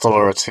Bristol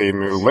are a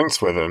team who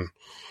linked with him.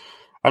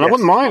 And I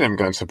wouldn't mind him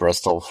going to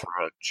Bristol for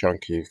a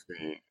chunky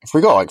fee. If we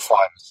got like 5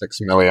 or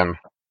 6 million,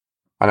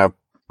 I know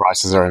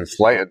prices are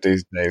inflated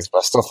these days, but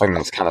I still think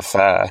that's kind of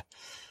fair.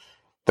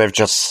 They've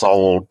just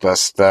sold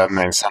their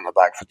main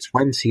centre-back for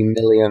 20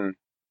 million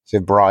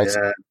to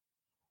Brighton. Yeah.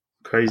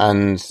 Crazy.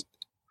 And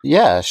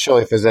sure,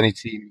 if there's any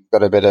team who's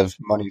got a bit of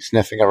money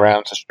sniffing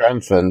around to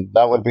strengthen,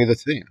 that would be the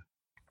team.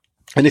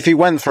 And if he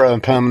went for a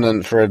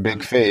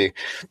big fee,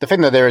 the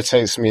thing that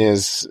irritates me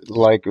is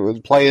like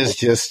players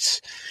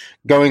just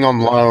going on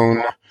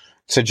loan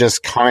to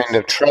just kind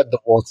of tread the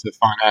water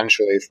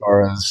financially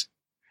for us.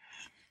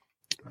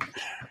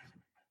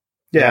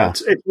 Yeah.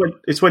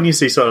 It's when you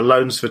see sort of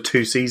loans for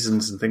 2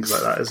 seasons and things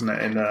like that, isn't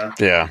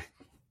it?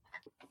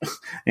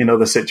 In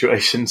other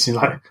situations, you're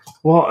like,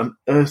 what on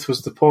earth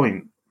was the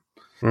point?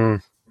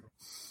 Mm.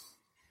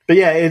 But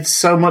it's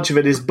so much of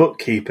it is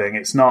bookkeeping.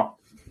 It's not.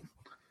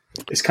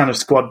 It's kind of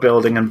squad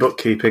building and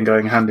bookkeeping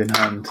going hand in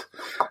hand.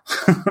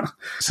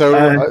 So,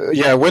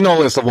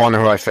 Winnall is the one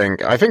who I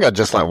think I'd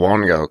just let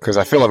one go because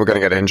I feel like we're going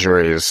to get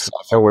injuries.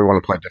 I feel we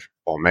want to play different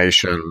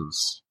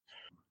formations.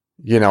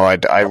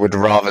 I would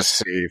rather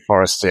see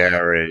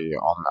Forestieri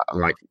on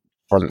like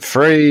front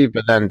 3,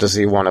 but then does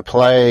he want to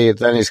play?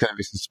 Then he's going to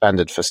be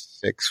suspended for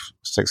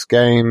six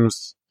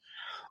games.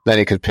 Then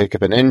he could pick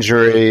up an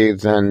injury.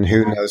 Then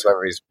who knows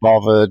whether he's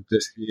bothered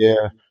this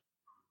year.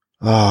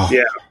 Oh.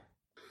 Yeah.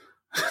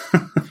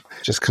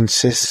 Just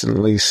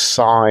consistently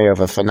sigh of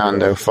a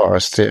Fernando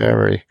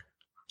Forestieri.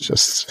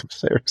 Just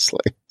seriously.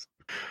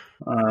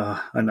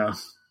 I know.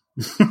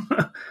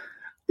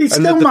 And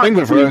the thing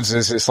with Rhodes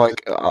is it's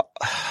like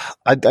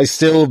I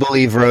still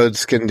believe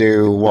Rhodes can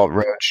do what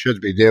Rhodes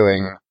should be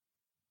doing.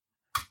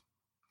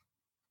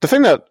 The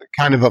thing that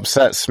kind of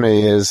upsets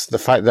me is the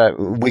fact that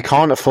we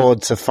can't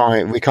afford to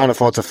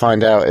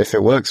find out if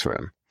it works for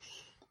him.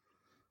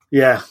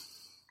 Yeah.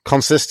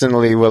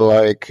 Consistently, we're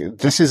like,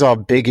 this is our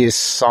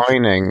biggest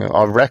signing,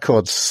 our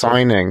record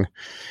signing.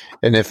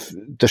 And if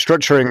the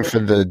structuring for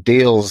the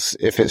deals,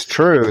 if it's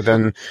true,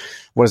 then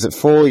what is it,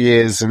 4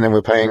 years, and then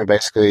we're paying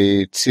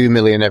basically 2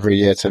 million every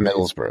year to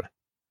Middlesbrough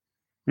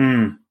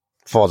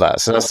for that.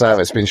 So that's how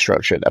it's been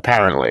structured,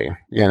 apparently.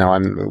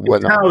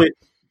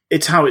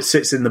 It's how it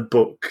sits in the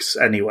books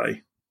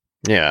anyway.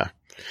 Yeah.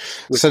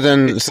 So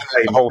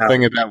the whole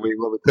thing about we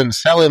couldn't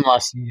sell him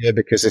last year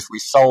because if we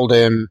sold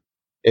him,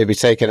 it'd be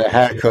taking a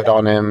haircut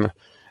on him,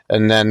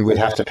 and then we'd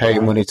have to pay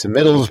money to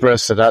Middlesbrough,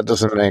 so that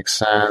doesn't make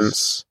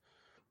sense.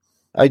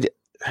 It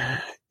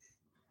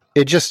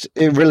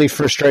really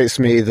frustrates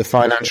me, the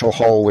financial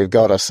hole we've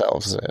got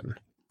ourselves in.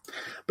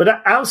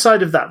 But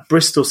outside of that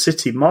Bristol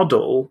City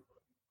model,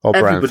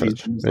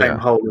 everybody's in the same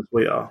hole as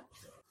we are.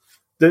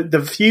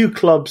 The few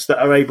clubs that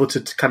are able to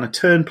kind of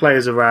turn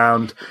players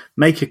around,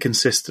 make a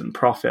consistent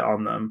profit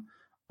on them,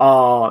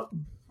 are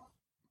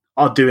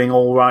doing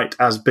all right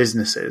as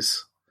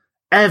businesses.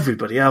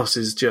 Everybody else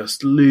is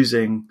just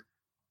losing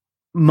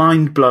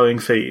mind-blowing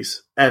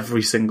fees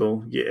every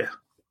single year.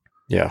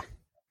 Yeah.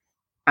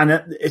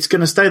 And it's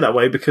going to stay that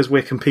way because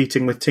we're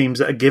competing with teams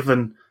that are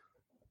given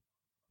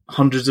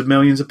hundreds of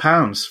millions of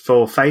pounds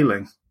for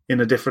failing in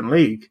a different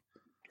league.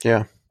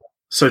 Yeah.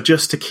 So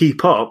just to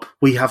keep up,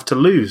 we have to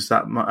lose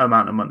that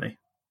amount of money.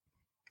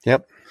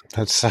 Yep,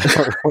 that's how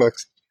it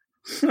works.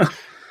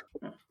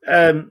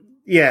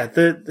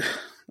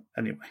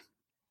 Anyway,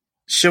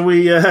 shall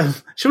we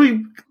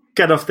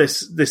get off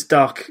this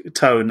dark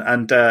tone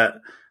and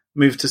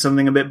move to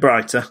something a bit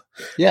brighter?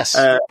 Yes.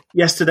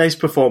 Yesterday's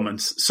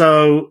performance.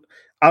 So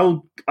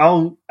I'll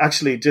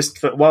actually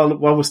just while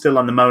we're still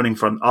on the moaning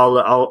front,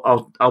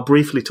 I'll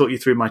briefly talk you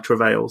through my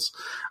travails.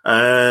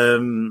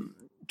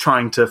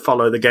 Trying to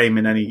follow the game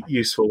in any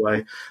useful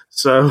way.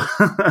 So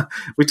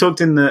we talked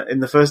in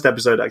the first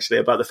episode actually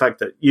about the fact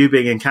that you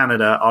being in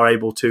Canada are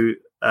able to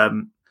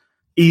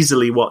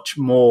easily watch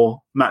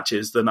more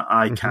matches than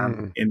I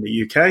can in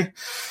the UK.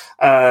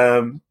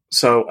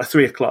 So a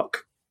 3:00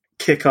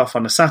 kickoff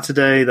on a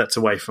Saturday that's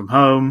away from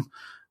home.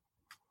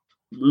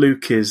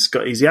 Luke has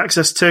got easy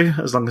access to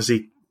as long as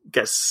he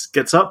gets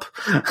up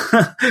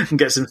and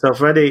gets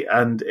himself ready.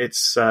 And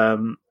it's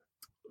for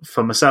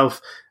myself,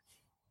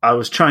 I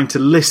was trying to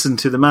listen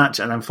to the match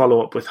and then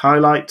follow up with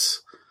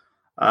highlights.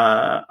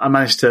 I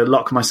managed to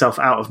lock myself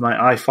out of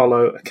my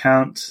iFollow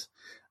account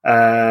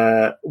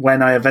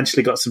when I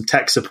eventually got some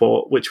tech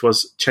support, which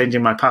was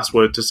changing my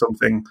password to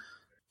something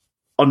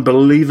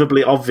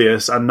unbelievably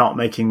obvious and not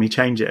making me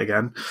change it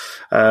again,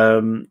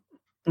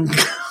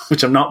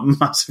 which I'm not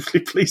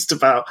massively pleased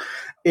about.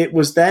 It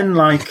was then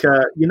like,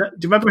 do you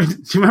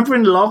remember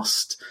in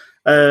Lost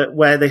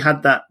where they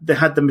had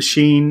the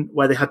machine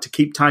where they had to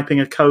keep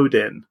typing a code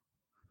in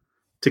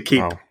to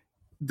keep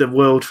the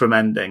world from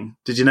ending?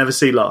 Did you never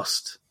see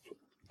Lost?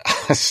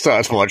 I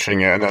started watching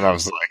it and then I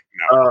was like,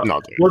 no,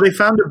 not doing it. Well, they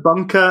found a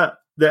bunker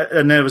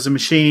and there was a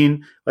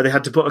machine where they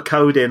had to put a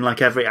code in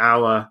like every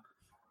hour.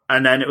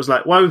 And then it was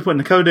like, why are we putting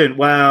the code in?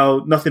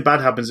 Well, nothing bad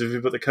happens if we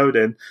put the code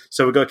in.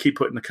 So we've got to keep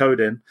putting the code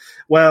in.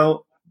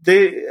 Well,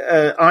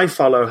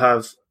 iFollow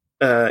have,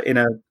 in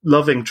a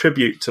loving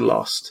tribute to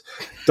Lost,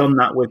 done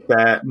that with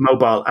their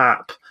mobile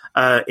app,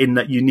 in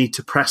that you need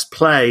to press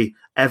play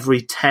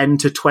every 10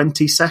 to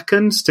 20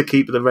 seconds to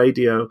keep the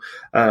radio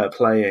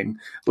playing,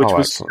 which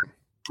was excellent.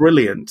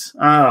 Brilliant.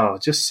 Oh,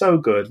 just so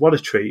good. What a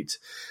treat.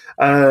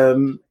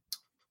 So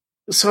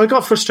I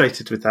got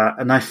frustrated with that,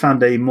 and I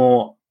found a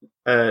more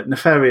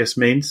nefarious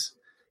means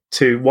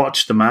to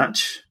watch the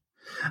match.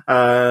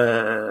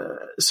 So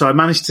I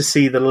managed to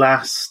see the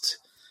last...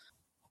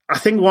 I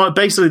think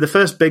basically the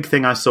first big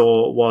thing I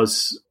saw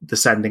was the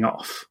sending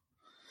off.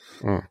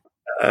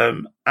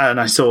 And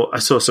I saw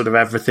sort of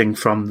everything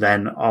from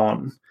then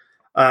on.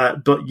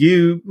 But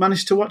you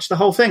managed to watch the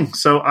whole thing.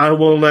 So I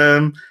will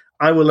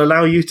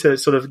allow you to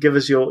sort of give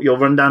us your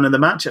rundown of the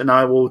match, and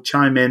I will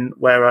chime in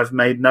where I've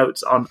made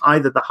notes on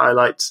either the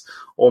highlights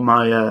or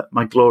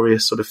my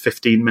glorious sort of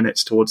 15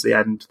 minutes towards the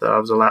end that I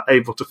was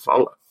able to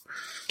follow.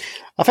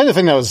 I think the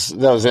thing that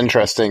was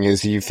interesting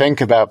is you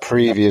think about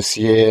previous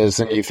years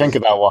and you think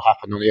about what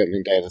happened on the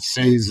opening day of the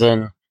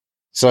season.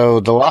 So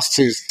the last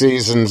two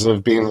seasons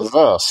have been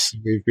reversed.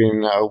 We've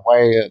been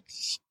away at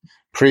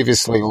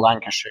previously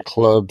Lancashire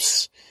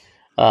clubs.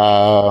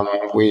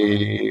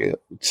 2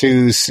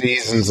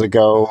 seasons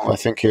ago, I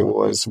think it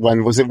was,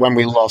 when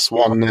we lost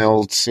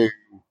 1-0 to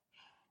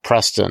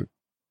Preston?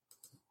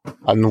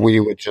 And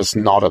we were just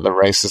not at the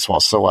races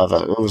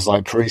whatsoever. It was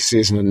like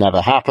pre-season had never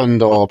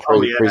happened, or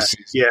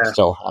pre-season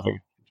still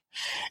having.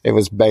 It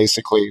was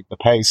basically the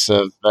pace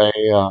of a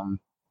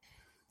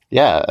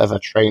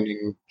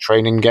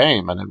training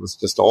game, and it was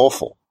just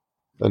awful.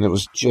 And it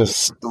was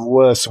just the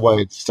worst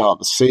way to start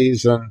the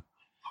season.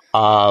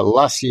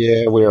 Last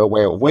year we were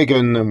away at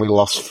Wigan and we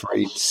lost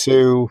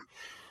 3-2.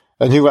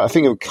 And I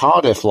think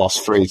Cardiff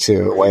lost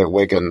 3-2 away at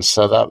Wigan,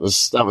 so that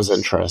was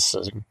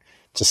interesting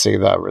to see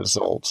that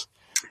result.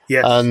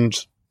 Yes. And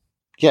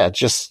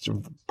just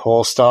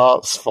poor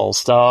starts, false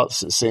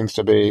starts, it seems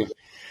to be.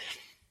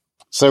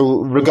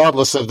 So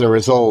regardless of the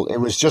result, it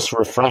was just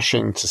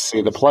refreshing to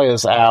see the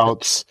players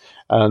out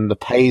and the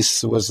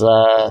pace was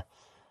there.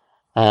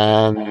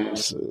 And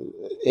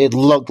it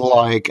looked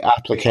like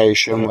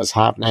application was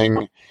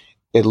happening.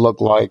 It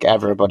looked like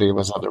everybody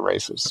was at the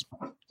races.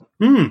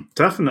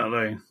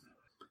 Definitely.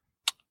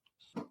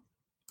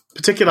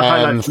 Particular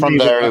highlight. And from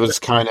there, it was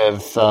kind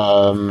of,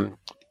 the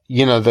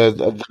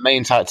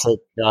main tactic,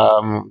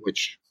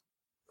 which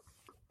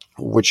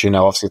which,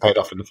 obviously paid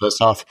off in the first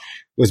half,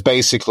 was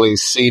basically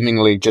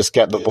seemingly just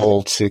get the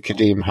ball to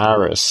Kadeem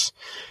Harris.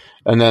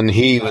 And then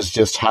he was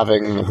just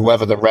having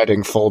whoever the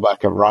Reading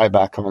fullback and right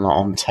back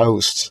on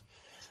toast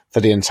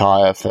for the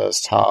entire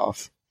first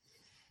half,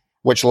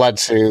 which led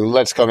to,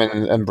 let's come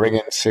in and bring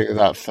into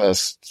that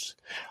first.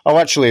 Oh,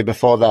 actually,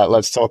 before that,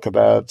 let's talk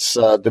about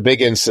the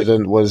big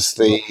incident was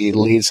the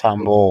Leeds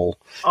handball,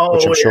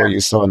 which I'm sure you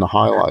saw in the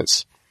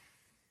highlights.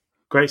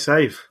 Great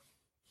save.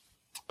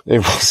 It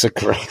was a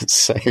great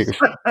save.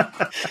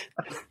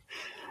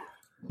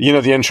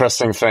 The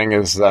interesting thing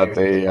is that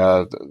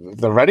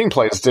the Reading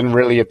players didn't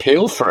really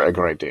appeal for it a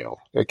great deal.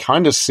 It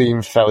kind of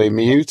seemed fairly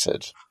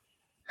muted.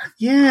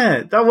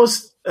 Yeah, that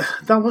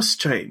was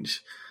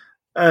strange.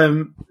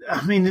 I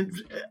mean,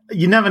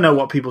 you never know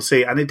what people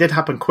see, and it did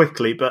happen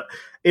quickly, but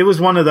it was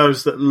one of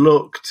those that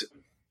looked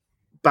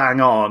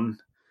bang on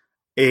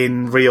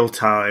in real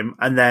time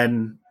and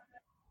then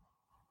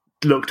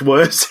looked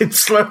worse in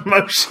slow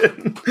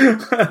motion.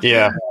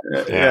 Yeah.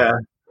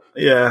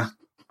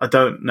 I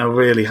don't know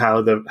really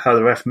how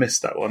the ref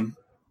missed that one.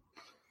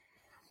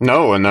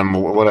 No, and then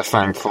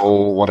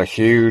what a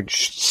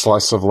huge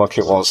slice of luck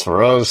it was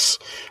for us.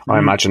 I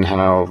imagine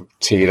how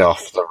teed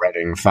off the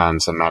Reading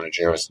fans and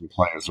managers and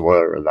players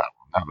were at that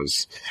one.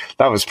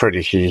 That was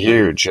pretty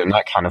huge, and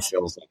that kind of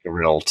feels like a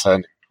real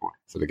turning point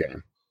for the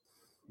game.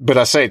 But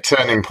I say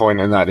turning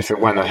point in that if it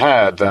went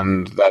ahead,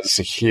 then that's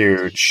a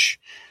huge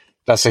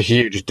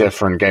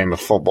different game of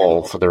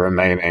football for the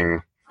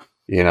remaining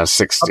 60,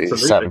 Absolutely.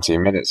 70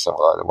 minutes or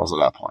whatever it was at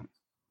that point.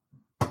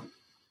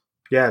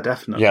 Yeah,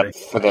 definitely. Yeah,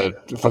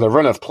 for the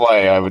run of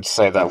play, I would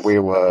say that we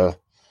were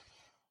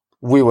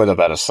the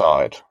better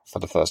side for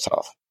the first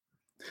half.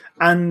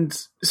 And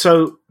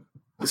so,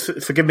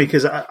 forgive me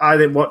because I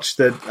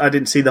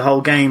didn't see the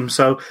whole game.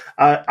 So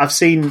I've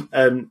seen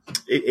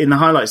in the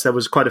highlights there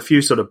was quite a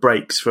few sort of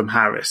breaks from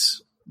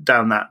Harris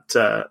down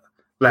that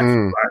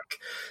left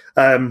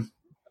back.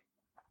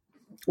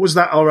 Was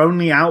that our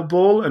only out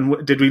ball,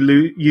 and did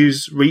we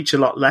use Reach a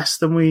lot less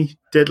than we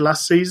did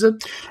last season?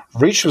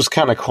 Reach was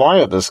kind of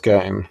quiet this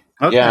game.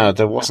 Okay. Yeah,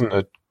 there wasn't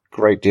a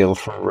great deal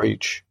from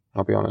Reach,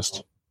 I'll be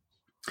honest.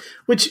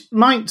 Which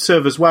might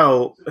serve as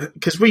well,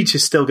 because Reach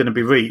is still going to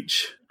be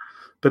Reach.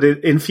 But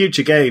in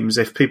future games,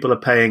 if people are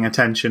paying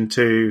attention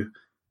to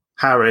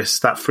Harris,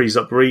 that frees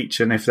up Reach,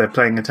 and if they're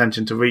paying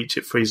attention to Reach,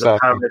 it frees up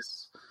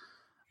Harris.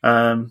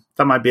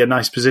 That might be a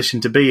nice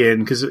position to be in,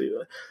 because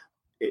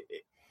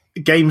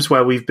games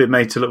where we've been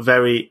made to look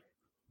very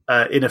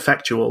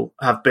ineffectual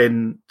have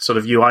been sort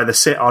of you either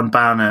sit on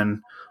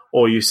Bannon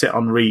or you sit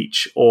on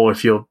Reach, or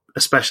if you're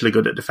especially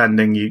good at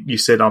defending, you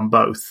sit on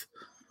both.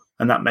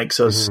 And that makes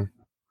us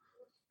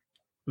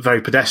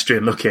very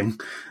pedestrian looking.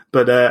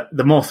 But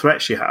the more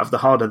threats you have, the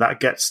harder that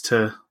gets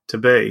to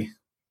be.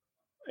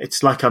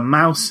 It's like a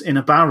mouse in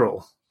a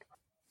barrel.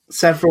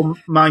 Several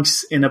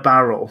mice in a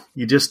barrel.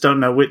 You just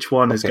don't know which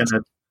one is going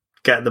to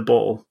get the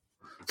ball.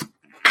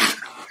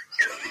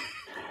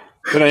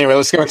 But anyway,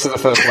 let's go into the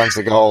first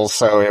Wednesday goal.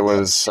 So it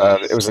was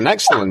an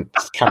excellent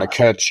kind of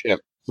curved chip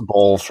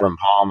ball from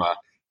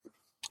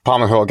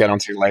Palmer, who I'll get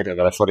onto later,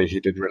 that I thought he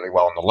did really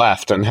well on the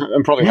left, and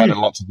probably had a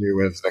lot to do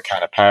with the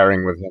kind of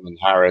pairing with him and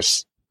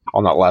Harris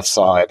on that left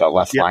side. That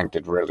left flank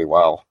did really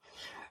well.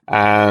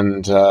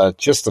 And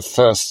just the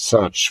first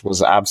touch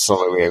was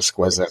absolutely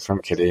exquisite from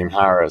Kadeem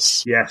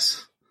Harris.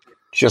 Yes.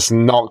 Just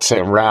knocked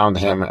it round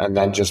him and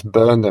then just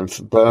burned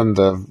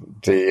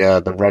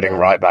the Reading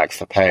right back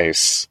for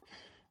pace,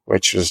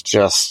 which was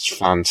just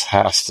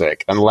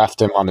fantastic, and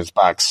left him on his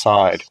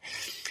backside.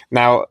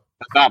 Now,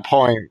 at that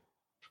point,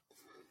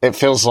 it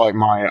feels like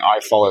my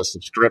iFollow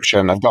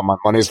subscription. I've got my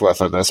money's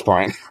worth at this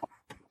point.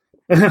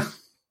 But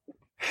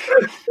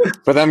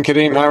then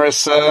Kadeem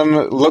Harris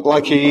looked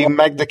like he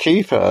megged the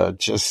keeper,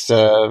 just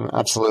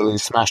absolutely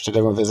smashed it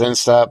in with his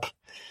instep.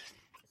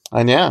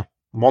 And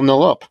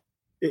 1-0 up.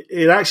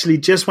 It actually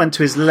just went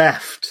to his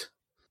left.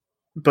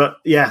 But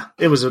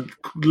it was a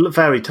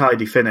very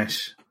tidy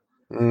finish.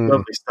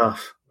 Lovely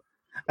stuff.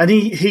 And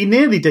he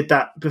nearly did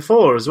that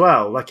before as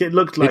well. Like it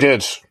looked like he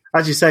did.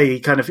 As you say,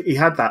 he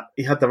had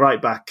the right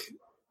back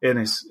in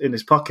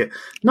his pocket.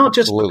 Not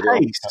just for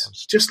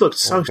pace, just looked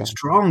so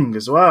strong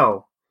as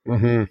well.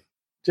 Mm-hmm.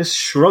 Just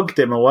shrugged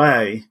him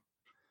away,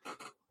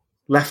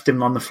 left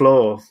him on the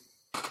floor.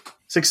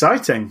 It's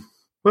exciting.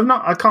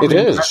 I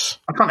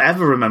can't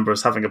ever remember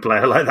us having a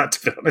player like that,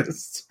 to be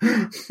honest.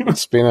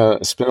 It's been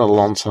a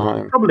long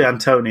time. Probably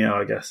Antonio,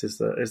 I guess, is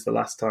the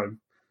last time.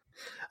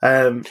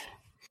 And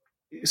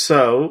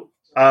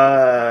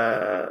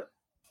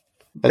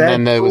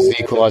then there was the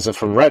equaliser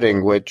from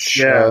Reading,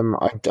 which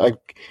I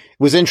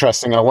was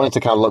interesting. I wanted to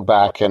kind of look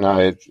back, and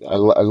I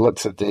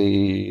looked at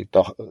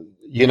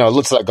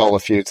looked at that goal a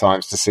few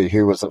times to see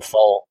who was at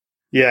fault.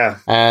 Yeah,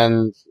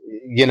 and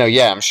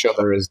I'm sure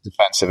there is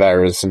defensive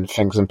errors and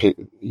things, and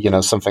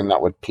something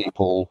that would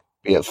people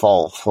be at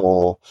fault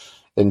for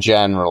in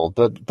general.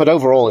 But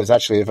overall, it's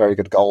actually a very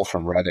good goal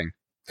from Reading.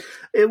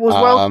 It was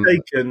well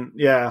taken,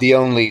 yeah. The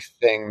only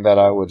thing that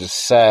I would have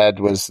said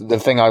was the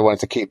thing I wanted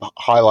to keep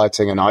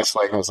highlighting and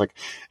isolating was like,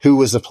 who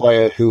was the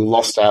player who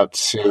lost out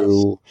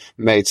to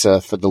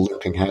Mata for the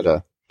looping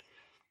header?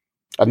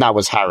 And that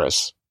was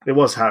Harris. It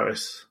was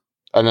Harris.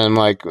 And then,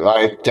 like,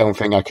 I don't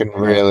think I can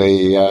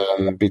really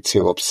be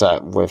too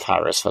upset with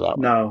Harris for that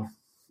one. No.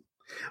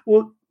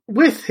 Well,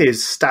 with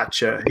his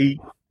stature,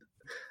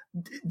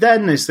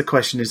 then is the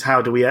question is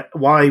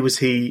why was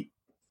he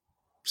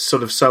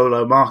sort of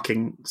solo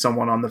marking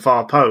someone on the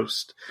far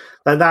post?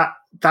 Like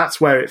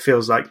that's where it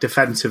feels like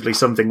defensively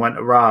something went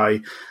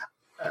awry.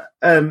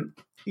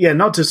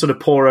 Not to sort of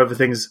pour over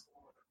things.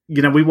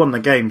 You know, we won the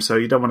game, so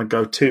you don't want to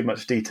go too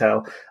much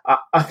detail.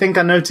 I think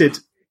I noted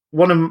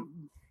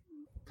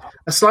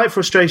a slight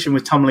frustration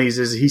with Tom Lees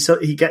is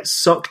he gets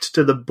sucked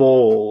to the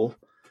ball,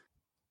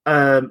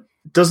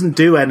 doesn't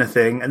do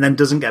anything, and then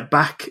doesn't get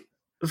back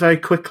very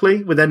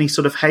quickly with any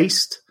sort of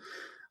haste.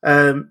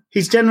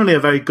 He's generally a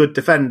very good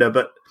defender,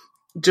 but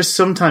just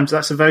sometimes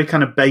that's a very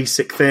kind of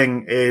basic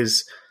thing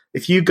is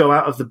if you go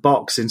out of the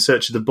box in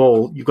search of the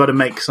ball, you've got to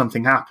make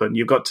something happen.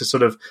 You've got to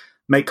sort of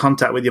make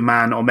contact with your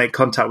man or make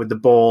contact with the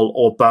ball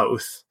or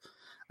both.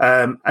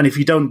 And if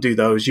you don't do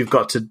those, you've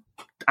got to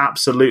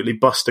absolutely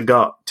bust a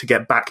gut to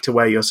get back to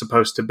where you're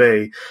supposed to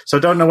be. So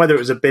I don't know whether it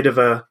was a bit of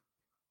a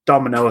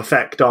domino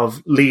effect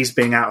of Lees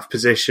being out of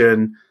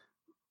position.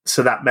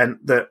 So that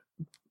meant that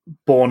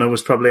Borna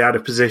was probably out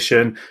of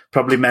position,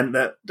 probably meant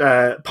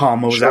that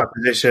Palmer was out of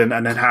position,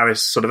 and then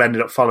Harris sort of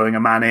ended up following a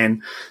man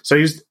in.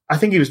 So I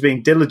think he was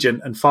being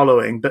diligent and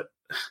following, but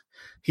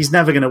he's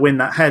never going to win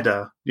that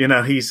header. You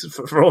know, he's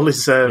for all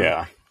his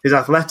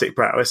athletic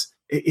prowess,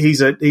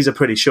 he's a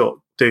pretty short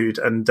dude,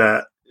 and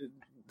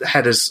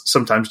headers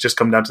sometimes just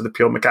come down to the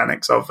pure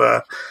mechanics of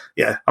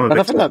I'm a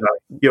big guy,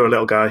 you're a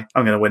little guy,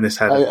 I'm going to win this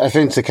header. I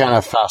think to kind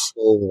of fast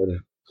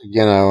forward,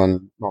 you know,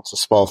 and not to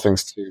spoil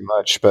things too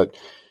much, but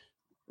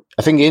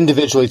I think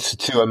individually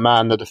to a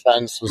man, the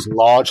defense was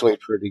largely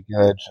pretty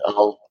good.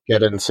 I'll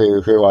get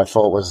into who I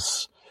thought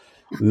was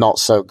not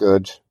so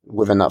good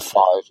within that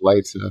five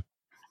later.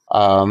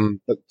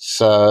 But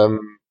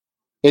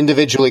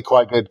individually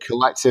quite good,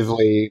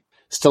 collectively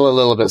still a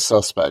little bit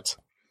suspect.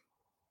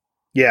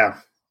 Yeah.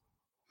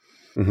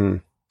 Mm-hmm.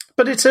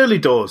 But it's early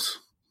doors.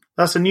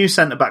 That's a new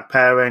centre-back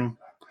pairing.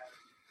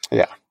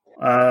 Yeah.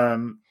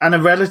 And a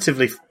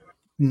relatively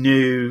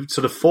new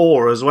sort of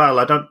four as well.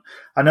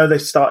 I know they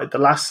started the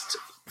last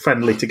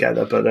friendly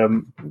together, but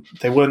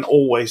they weren't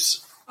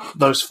always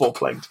those four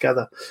playing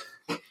together.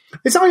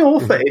 Is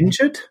Iorfa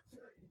injured?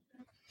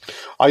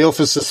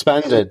 Iorfa's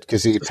suspended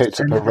because he picked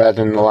up a red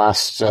in the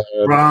last game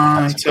of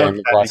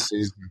last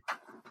season.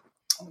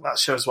 That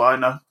shows why I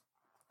know.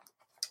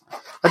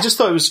 I just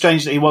thought it was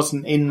strange that he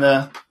wasn't in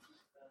the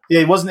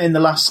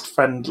last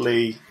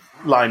friendly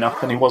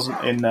lineup, and he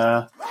wasn't in.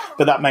 But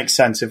that makes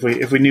sense if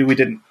we knew we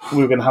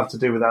were going to have to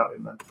do without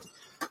him. Then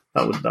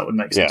that would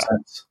make some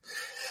sense.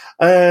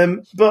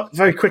 But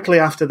very quickly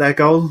after their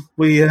goal,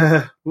 we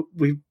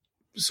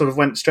sort of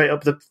went straight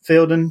up the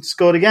field and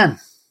scored again.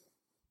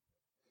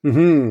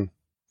 Hmm.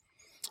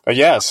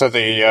 So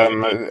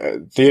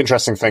the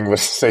interesting thing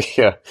was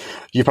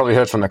you probably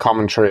heard from the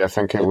commentary. I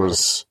think it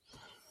was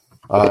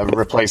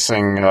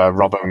replacing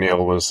Rob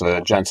O'Neill was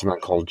a gentleman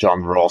called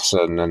John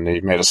Rawson, and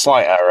he made a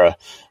slight error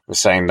with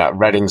saying that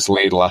Reading's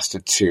lead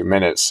lasted 2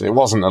 minutes. It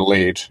wasn't a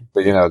lead,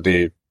 but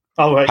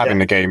having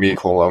the game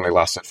equal only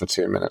lasted for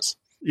 2 minutes.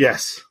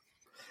 Yes.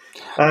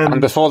 And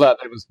before that,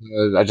 there was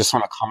I just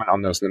want to comment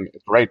on those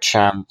great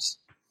chance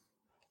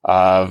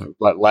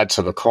that led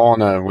to the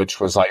corner, which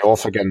was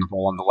Iorfa getting the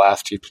ball on the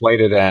left. He played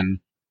it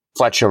in.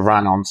 Fletcher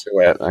ran onto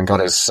it and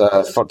got his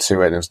foot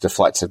to it, and it was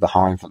deflected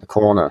behind for the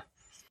corner.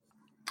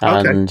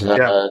 And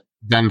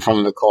then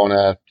from the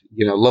corner,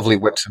 lovely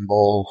Whipton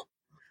ball,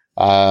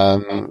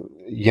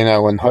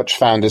 and Hutch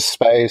found his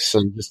space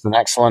and just an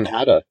excellent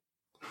header.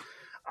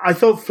 I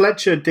thought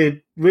Fletcher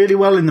did really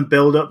well in the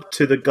build-up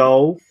to the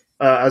goal,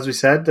 as we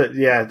said.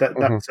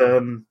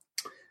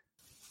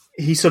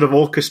 He sort of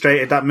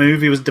orchestrated that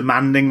move. He was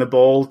demanding the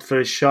ball for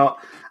his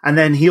shot, and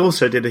then he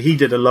also did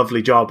a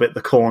lovely job at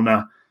the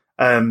corner.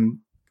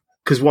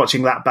 Because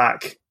watching that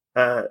back,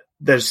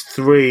 there's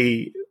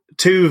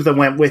two of them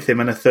went with him,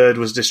 and a third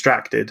was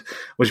distracted,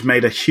 which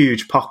made a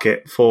huge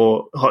pocket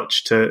for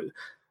Hutch to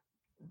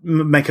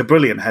make a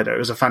brilliant header. It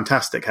was a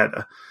fantastic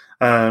header.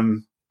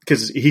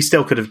 Because he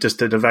still could have just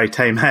did a very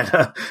tame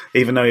header,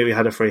 even though he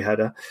had a free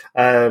header.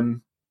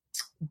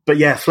 But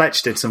yeah,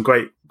 Fletch did some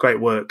great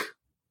work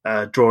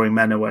drawing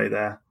men away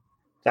there.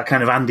 That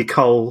kind of Andy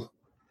Cole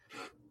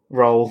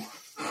role.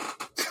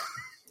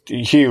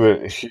 He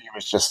was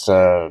just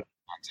a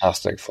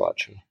fantastic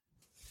Fletcher.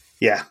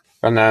 Yeah.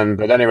 But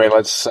anyway,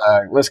 let's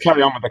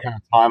carry on with the kind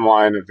of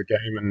timeline of the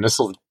game, and this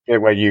will be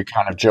where you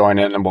kind of join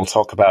in, and we'll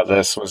talk about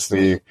this. Was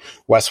the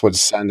Westwood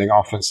sending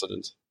off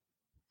incident?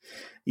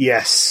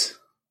 Yes.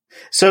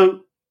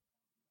 So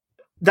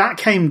that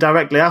came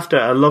directly after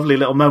a lovely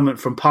little moment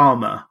from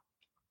Palmer,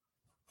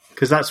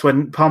 because that's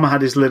when Palmer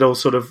had his little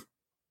sort of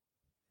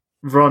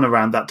run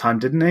around that time,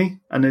 didn't he?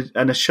 And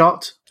a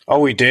shot. Oh,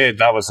 we did.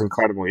 That was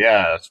incredible.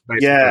 Yeah,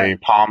 basically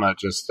Palmer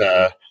just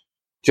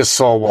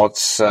saw what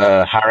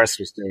Harris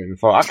was doing and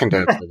thought, I can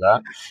do it for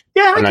that.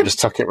 And then just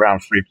took it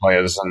around 3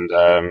 players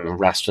and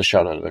rest the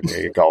shot at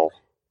the goal.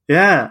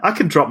 Yeah, I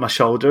can drop my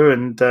shoulder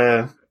and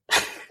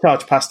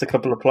charge past a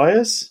couple of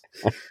players.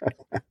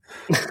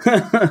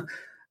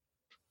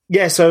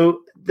 Yeah,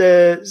 so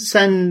the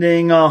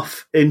sending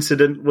off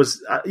incident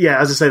was,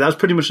 as I say, that was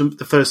pretty much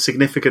the first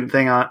significant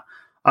thing I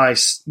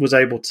was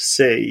able to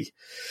see.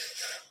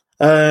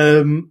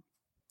 And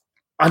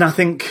I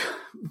think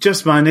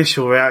just my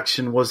initial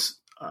reaction was,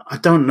 I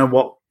don't know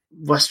what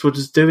Westwood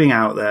was doing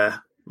out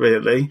there,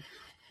 really.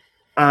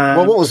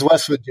 Well, what was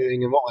Westwood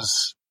doing and what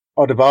was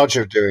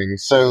Odubajo doing?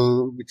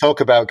 So we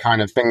talk about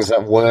kind of things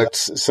that worked.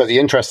 So the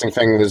interesting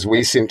thing was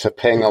we seemed to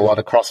ping a lot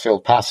of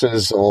crossfield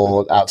passes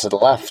or out to the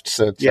left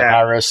to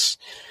Harris,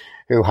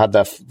 who had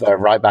their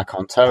right back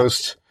on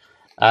toast.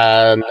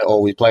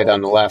 Or we play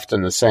down the left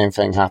and the same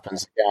thing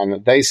happens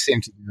again. They seem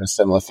to do a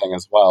similar thing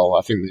as well.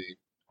 I think they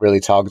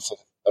really targeted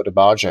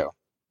Odubajo.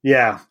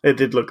 Yeah, it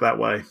did look that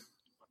way.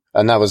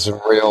 And that was a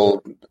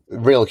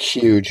real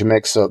huge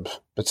mix-up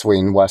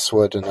between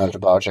Westwood and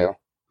Odubajo.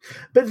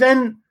 But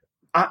then,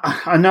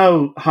 I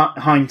know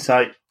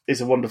hindsight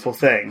is a wonderful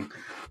thing,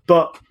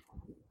 but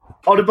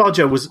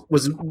Odubajo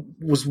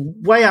was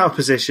way out of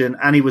position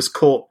and he was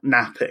caught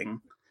napping.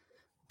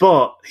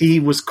 But he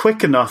was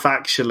quick enough,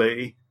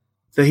 actually,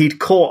 that he'd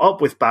caught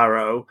up with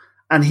Barrow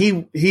and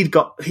he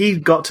got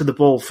to the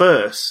ball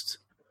first,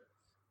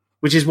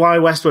 which is why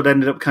Westwood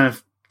ended up kind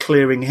of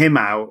clearing him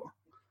out.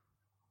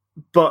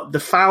 But the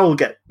foul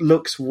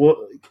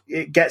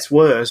gets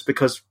worse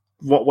because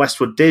what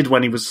Westwood did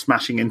when he was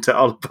smashing into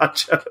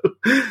Odubajo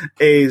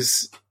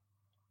is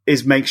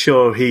make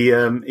sure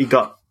he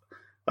got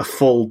a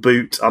full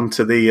boot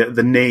onto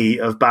the knee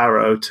of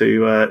Barrow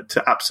to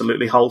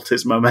absolutely halt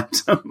his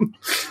momentum.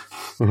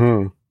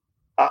 Mm-hmm.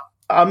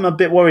 I'm a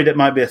bit worried it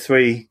might be a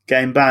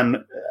 3-game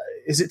ban.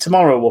 Is it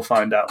tomorrow? We'll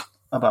find out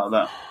about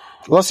that.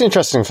 Well, that's the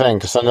interesting thing,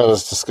 because I know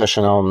there's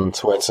discussion on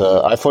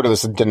Twitter. I thought it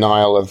was a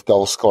denial of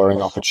goal-scoring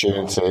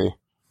opportunity.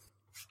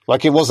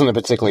 Like, it wasn't a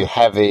particularly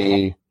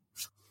heavy...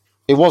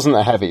 It wasn't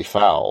a heavy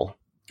foul.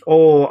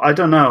 Or, I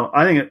don't know.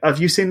 Have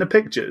you seen the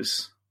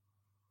pictures?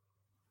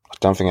 I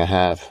don't think I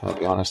have, I'll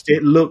be honest.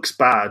 It looks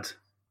bad.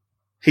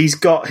 He's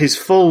got his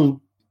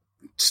full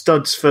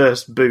studs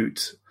first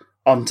boot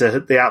onto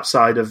the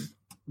outside of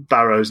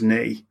Barrow's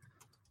knee.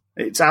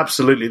 It's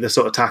absolutely the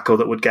sort of tackle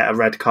that would get a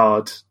red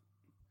card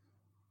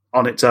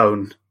on its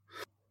own.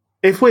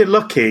 If we're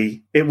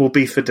lucky, it will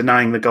be for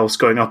denying the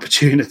goal-scoring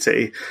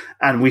opportunity,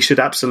 and we should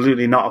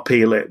absolutely not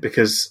appeal it,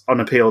 because on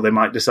appeal they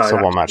might decide it's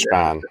a one-match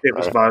ban. It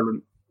was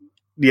violent.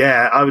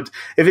 Yeah, I would.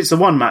 If it's a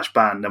one-match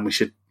ban, then we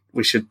should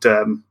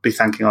be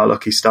thanking our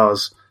lucky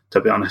stars,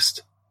 to be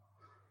honest.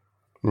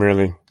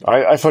 Really?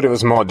 I thought it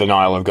was more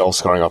denial of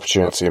goal-scoring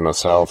opportunity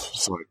myself,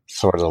 so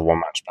sort of a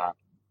one-match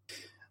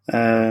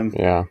ban.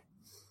 Yeah.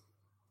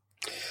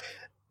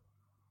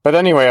 But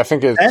anyway, I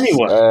think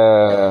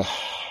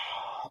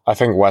I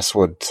think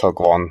Westwood took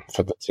one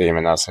for the team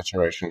in that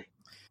situation.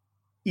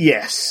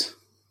 Yes.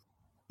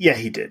 Yeah,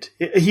 he did.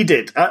 He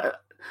did.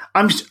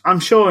 I'm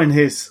sure in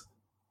his...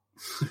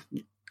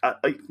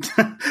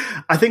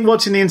 I think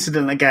watching the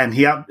incident again,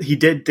 he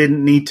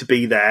didn't need to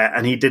be there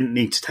and he didn't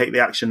need to take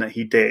the action that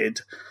he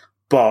did.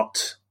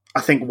 But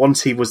I think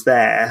once he was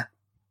there,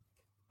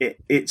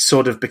 it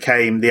sort of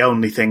became the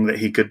only thing that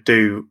he could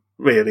do,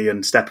 really,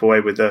 and step away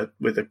with a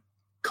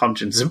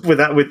conscience,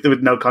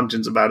 with no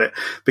conscience about it,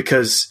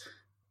 because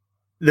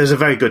there's a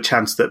very good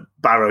chance that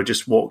Barrow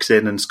just walks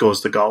in and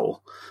scores the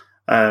goal.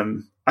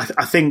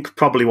 I think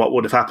probably what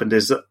would have happened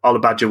is that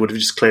Odubajo would have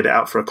just cleared it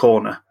out for a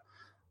corner.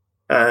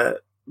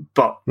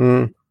 But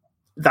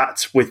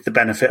that's with the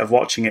benefit of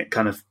watching it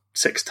kind of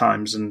 6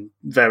 times and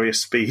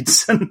various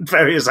speeds and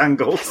various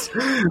angles.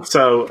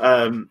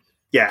 So,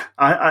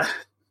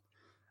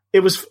 it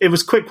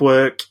was quick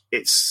work.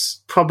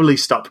 It's probably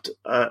stopped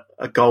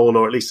a goal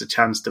or at least a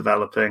chance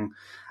developing.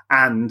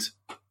 And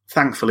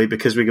thankfully,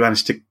 because we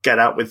managed to get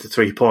out with the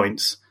 3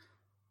 points,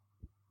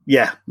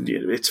 yeah,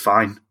 it's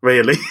fine,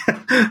 really.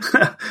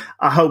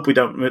 I hope we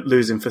don't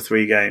lose him for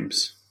 3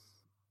 games.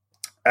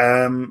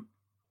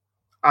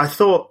 I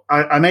thought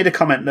I made a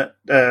comment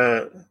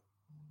that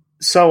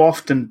so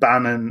often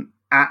Bannon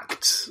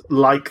acts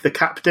like the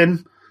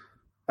captain.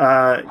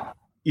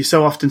 You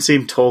so often see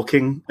him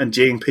talking and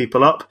geeing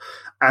people up.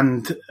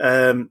 And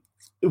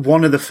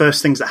one of the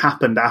first things that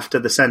happened after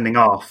the sending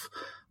off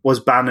was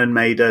Bannon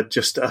made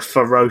just a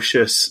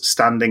ferocious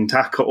standing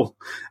tackle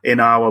in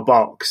our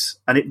box.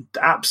 And it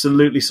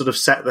absolutely sort of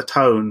set the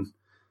tone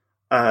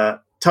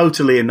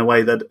totally in the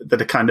way that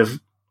a kind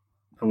of,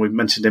 and we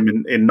mentioned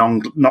him in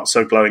not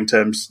so glowing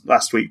terms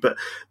last week, but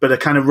a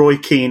kind of Roy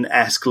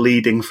Keane-esque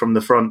leading from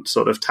the front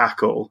sort of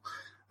tackle.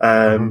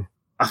 I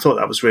thought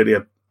that was really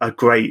a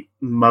great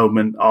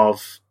moment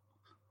of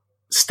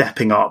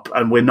stepping up,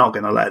 and we're not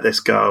going to let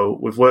this go.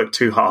 We've worked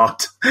too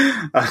hard.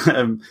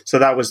 So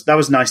that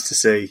was nice to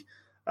see.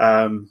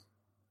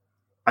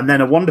 And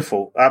then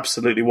a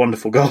absolutely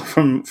wonderful goal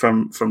from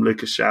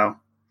Lucas Zhao.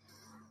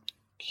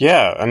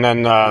 Yeah, and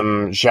then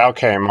Zhao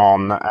came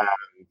on and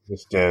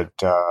just did,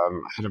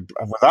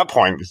 at that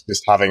point, was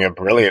just having a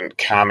brilliant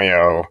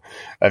cameo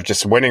of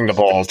just winning the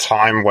ball,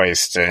 time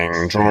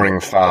wasting, drawing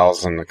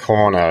fouls in the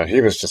corner.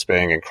 He was just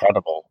being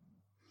incredible.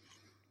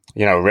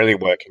 Really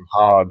working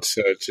hard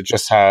to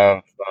just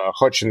have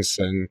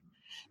Hutchinson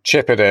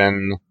chip it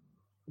in,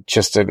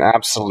 just an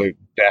absolute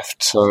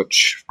deft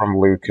touch from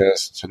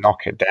Lucas to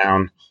knock it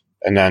down,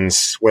 and then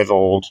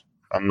swiveled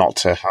and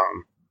knocked it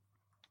home.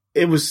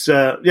 It was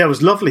it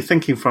was lovely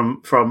thinking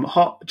from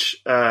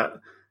Hotch.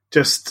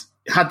 Just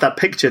had that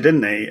picture,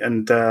 didn't he?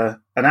 And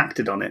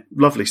acted on it.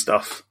 Lovely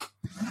stuff.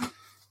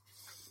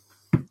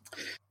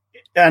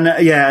 And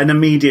and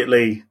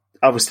immediately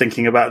I was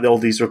thinking about all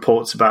these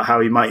reports about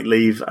how he might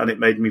leave, and it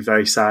made me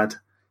very sad.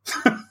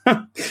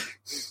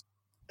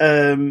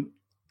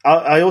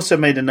 I also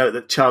made a note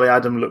that Charlie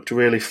Adam looked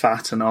really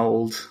fat and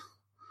old.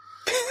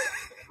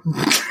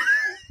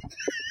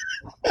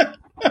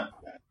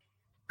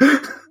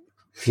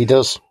 He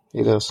does.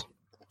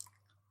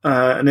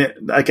 And it,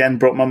 again,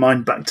 brought my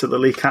mind back to the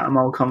Lee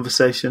Cattermole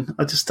conversation.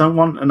 I just don't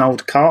want an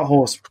old cart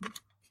horse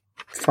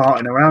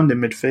farting around in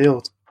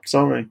midfield.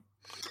 Sorry.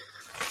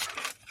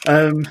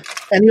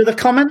 Any other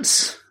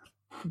comments?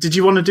 Did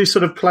you want to do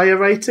sort of player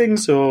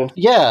ratings, or?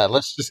 Yeah,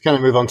 let's just kind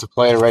of move on to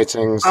player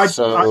ratings. I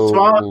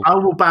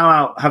will bow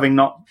out, having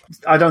not.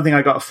 I don't think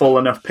I got a full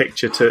enough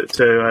picture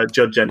to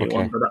judge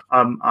anyone, but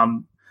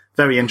I'm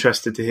very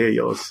interested to hear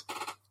yours.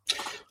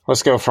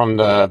 Let's go from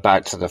the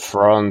back to the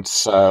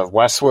front.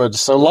 Westwood.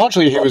 So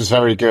largely he was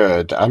very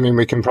good. I mean,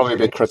 we can probably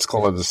be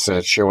critical of the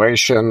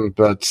situation,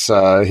 but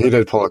he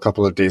did pull a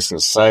couple of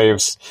decent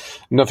saves.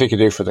 Nothing he could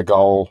do for the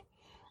goal.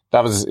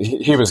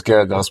 He was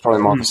good. That was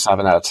probably more of a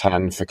 7 out of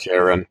 10 for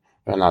Kieran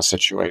in that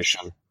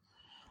situation.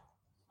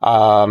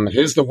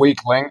 Here's the weak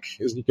link,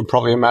 as you can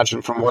probably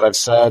imagine from what I've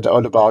said,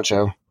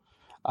 Odebajo.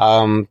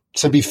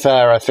 To be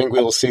fair, I think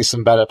we'll see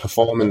some better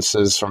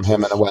performances from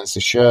him in a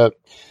Wednesday shirt.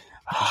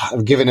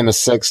 I've given him a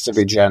 6 to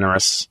be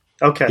generous.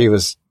 Okay. He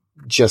was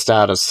just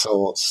out of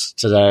sorts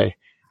today.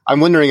 I'm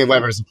wondering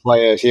whether as a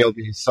player he'll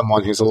be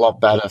someone who's a lot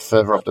better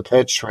further up the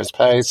pitch for his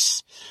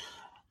pace.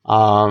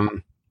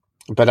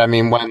 But I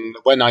mean, when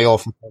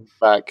Iorfa comes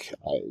back,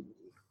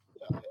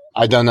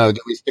 I don't know. Do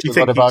we stick with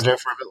Odebajo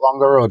for a bit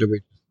longer, or do we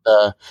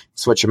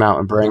switch him out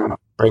and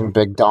bring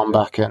Big Dom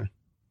back in?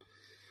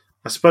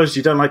 I suppose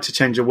you don't like to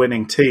change a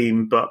winning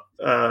team, but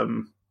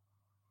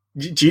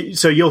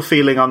so your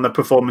feeling on the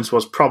performance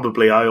was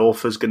probably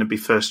Iorfa's going to be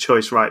first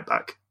choice right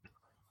back?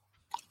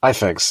 I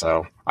think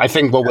so. I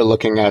think what we're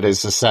looking at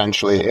is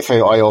essentially, if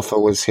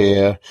Iorfa was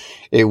here,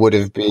 it would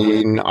have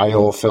been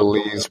Iorfa,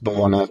 Lees,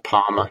 Borna,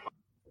 Palmer.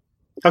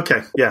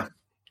 Okay, yeah.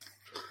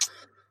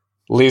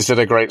 Lees did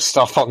a great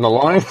stuff on the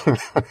line.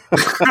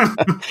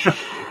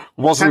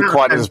 Wasn't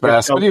quite his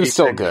best, but he was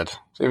still good.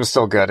 It was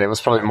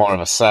probably more of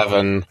a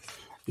 7.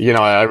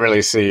 I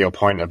really see your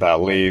point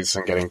about Lees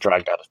and getting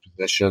dragged out of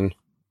position.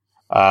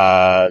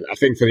 I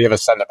think for the other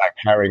centre-back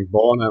pairing,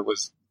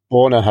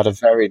 Borna had a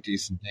very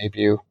decent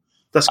debut.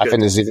 That's good. I think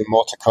there's even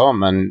more to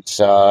come, and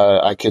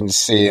I can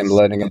see him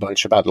learning a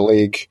bunch about the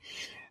league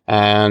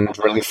and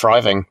really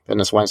thriving in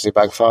this Wednesday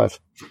back 5.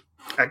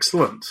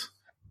 Excellent.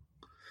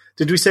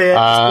 Did we say?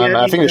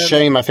 I think it's a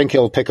shame. I think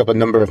he'll pick up a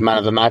number of man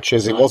of the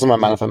matches. He wasn't my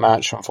man of the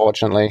match,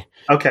 unfortunately.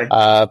 Okay.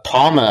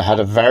 Palmer had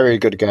a very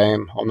good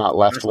game on that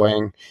left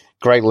wing.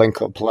 Great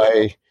link-up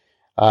play.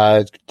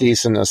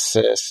 Decent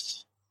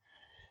assist.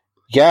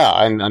 Yeah,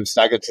 I'm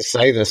staggered to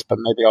say this, but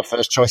maybe our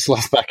first choice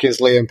left back is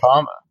Liam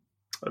Palmer.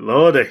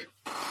 Lordy.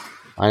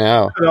 I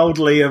know. Good old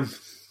Liam.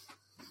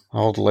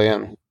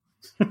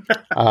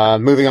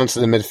 Moving on to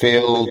the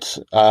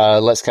midfield,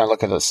 let's kind of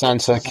look at the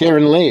centre.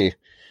 Kieran Lee.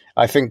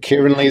 I think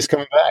Kieran Lee is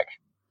coming back.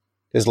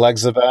 His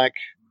legs are back.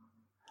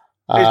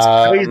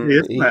 It's crazy,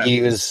 isn't it?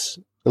 He was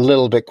a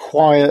little bit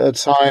quiet at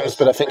times,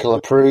 but I think he'll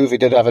improve. He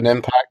did have an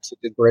impact. He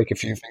did break a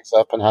few things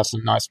up and have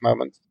some nice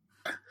moments.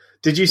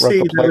 Did you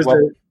see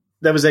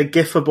there was a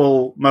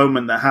gifable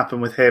moment that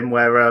happened with him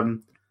where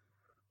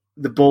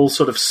the ball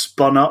sort of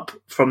spun up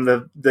from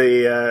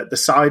the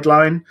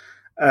sideline,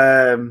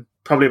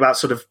 probably about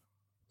sort of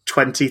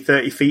 20,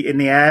 30 feet in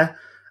the air,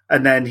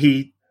 and then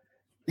he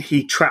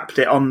trapped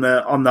it on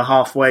the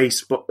halfway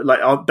spot,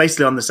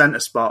 basically on the centre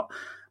spot,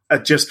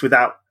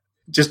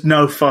 just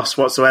no fuss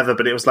whatsoever.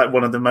 But it was like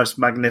one of the most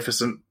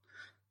magnificent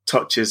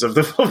touches of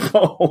the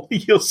football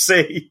you'll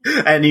see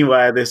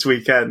anywhere this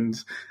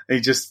weekend.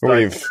 He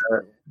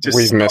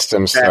we've missed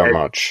him so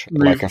much.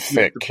 Like a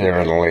fit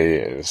Kieran Lee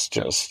is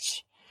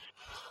just,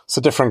 it's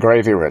a different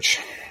gravy, Rich.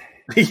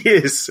 He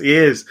is.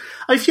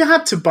 If you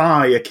had to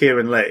buy a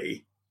Kieran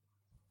Lee,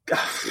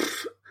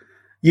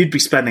 you'd be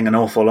spending an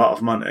awful lot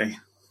of money.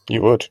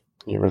 You would.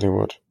 You really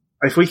would.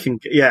 If we can,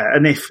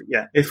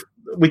 if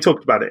we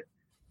talked about it,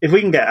 if we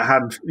can get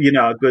a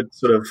good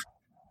sort of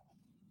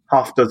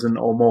half dozen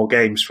or more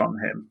games from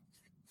him,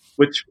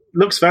 which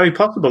looks very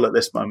possible at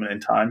this moment in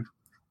time,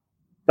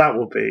 that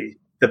will be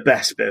the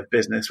best bit of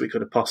business we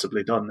could have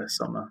possibly done this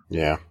summer.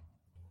 Yeah.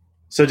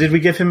 So did we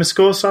give him a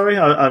score? Sorry,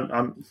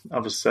 I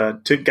was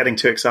getting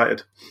too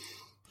excited.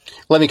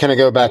 Let me kind of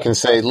go back and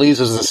say Lees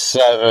was a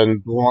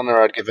 7.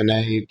 Warner, I'd give an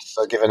 8.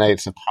 I'd give an 8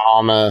 to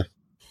Palmer.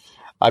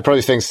 I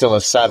probably think still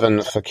a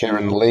 7 for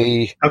Kieran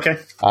Lee. Okay.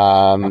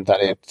 That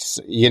it's,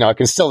 I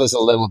can still, there's a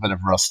little bit of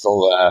rust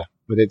still there,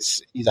 but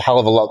he's a hell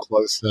of a lot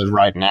closer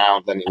right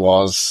now than he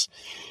was.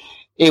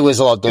 It was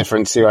a lot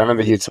different too. I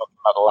remember you talking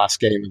about the last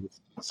game of the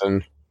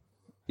season,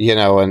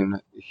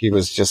 and he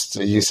was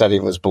you said he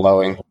was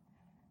blowing.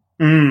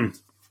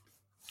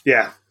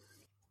 Yeah.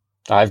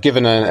 I've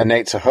given an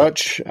 8 to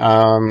Hutch,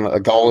 a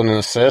goal and an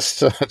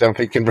assist. I don't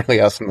think he can really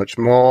ask much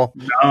more.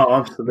 No,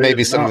 absolutely.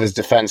 Maybe some of his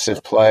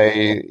defensive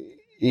play,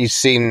 he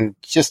seemed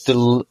just a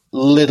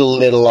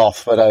little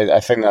off, but I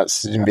think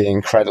that's being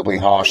incredibly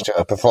harsh to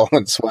a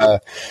performance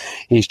where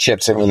he's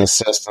chipped in with an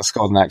assist and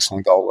scored an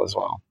excellent goal as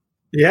well.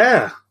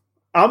 Yeah.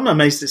 I'm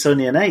amazed it's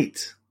only an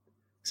 8.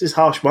 This is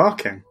harsh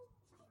marking.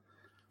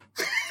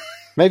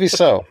 Maybe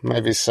so.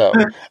 I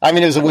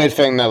mean, it was a weird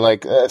thing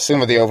that,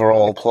 some of the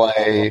overall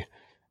play,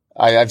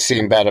 I've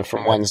seen better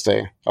from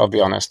Wednesday, I'll be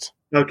honest.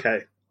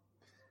 Okay.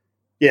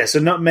 Yeah, so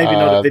not moving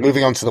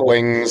on to the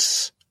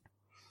wings.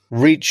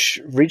 Reach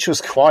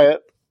was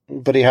quiet,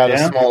 but he had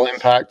a small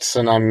impact,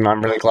 and I'm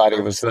really glad he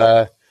was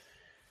there.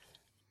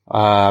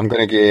 I'm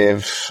gonna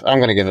give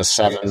a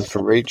 7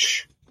 for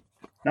Reach.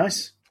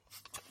 Nice.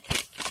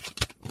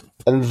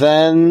 And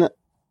then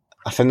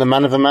I think the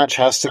man of the match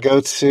has to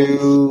go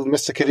to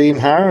Mr. Kadeem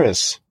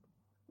Harris.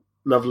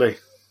 Lovely.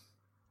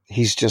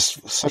 He's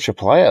just such a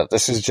player.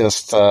 This is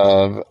just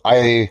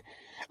I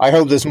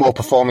hope there's more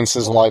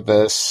performances like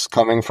this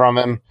coming from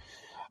him.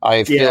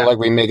 I feel like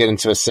we may get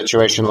into a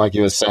situation, like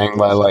you were saying,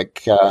 where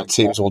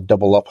teams will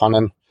double up on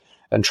him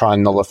and try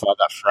and nullify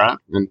that threat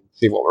and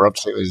see what we're up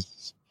to.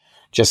 Is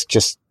just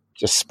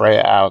spray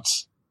it out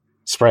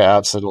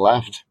to the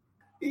left.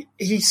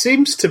 He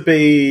seems to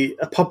be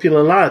a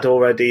popular lad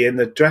already in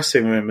the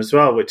dressing room as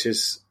well, which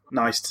is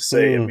nice to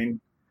see. I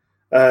mean,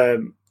 I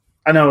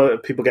know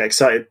people get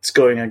excited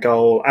scoring a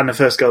goal and the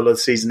first goal of the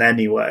season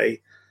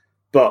anyway,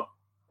 but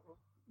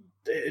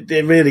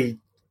it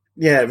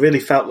really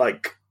felt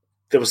like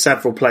there were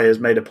several players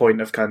made a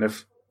point of kind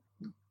of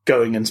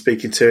going and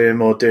speaking to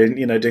him or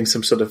doing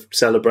some sort of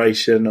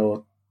celebration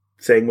or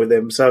thing with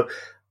him. So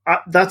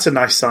that's a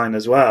nice sign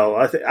as well.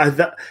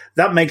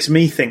 That makes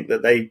me think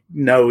that they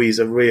know he's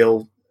a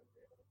real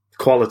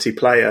quality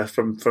player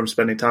from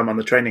spending time on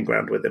the training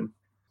ground with him.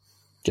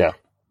 Yeah.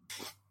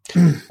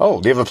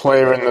 The other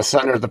player in the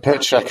center of the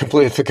pitch I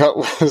completely forgot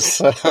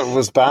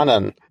was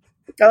Bannon.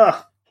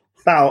 That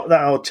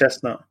old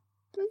chestnut.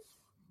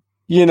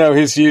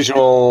 His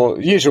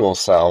usual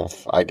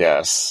self, I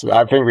guess.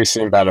 I think we've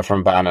seen better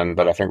from Bannon,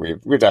 but I think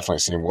we've definitely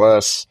seen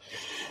worse.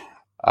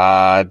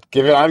 I'd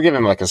give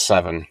him a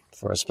 7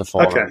 for his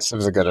performance. Okay. It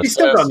was a good assist.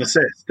 He still got an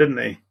assist, didn't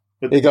he?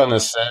 He got an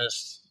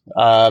assist.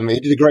 He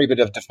did a great bit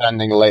of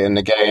defending late in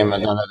the game,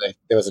 and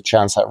there was a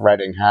chance that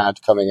Reading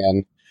had coming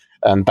in,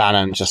 and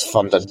Bannon just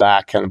thumped it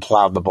back and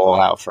ploughed the ball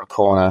out for a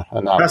corner.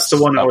 And that's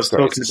the one I was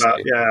talking about.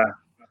 Yeah,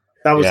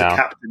 that was a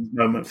captain's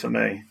moment for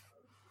me.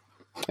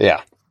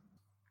 Yeah.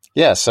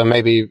 Yeah, so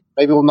maybe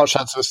we'll notch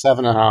that to a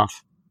 7.5.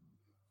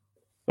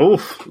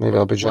 Oof. Maybe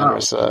I'll be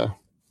generous. And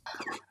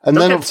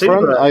then up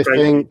front, I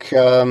think...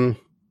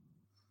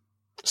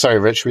 sorry,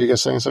 Rich, were you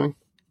guys saying something?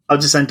 I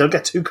was just saying, don't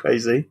get too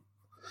crazy.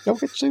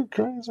 Don't get too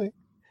crazy.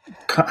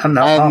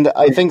 And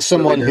I think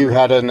someone who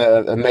had an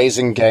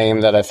amazing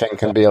game that I think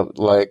can be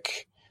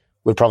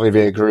would probably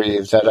be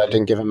aggrieved that I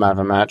didn't give him man of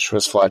the match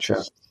was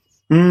Fletcher.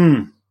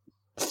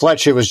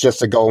 Fletcher was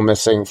just a goal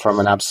missing from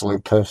an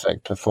absolute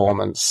perfect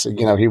performance.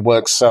 He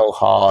worked so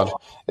hard.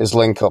 His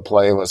link-up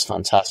play was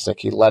fantastic.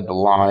 He led the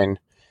line.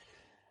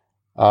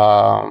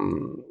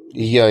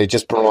 He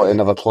just brought in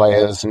other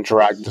players and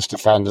dragged his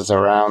defenders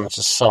around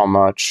just so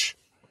much.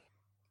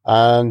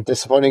 And I'm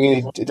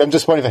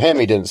disappointed for him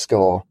he didn't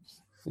score.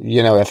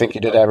 I think he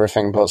did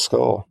everything but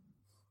score.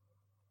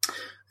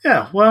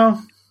 Yeah,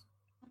 well,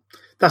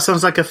 that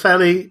sounds like a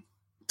fairly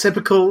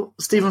typical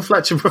Stephen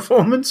Fletcher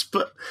performance,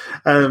 but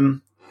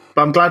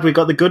I'm glad we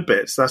got the good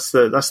bits. That's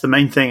the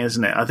main thing,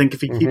 isn't it? I think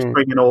if he keeps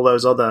bringing all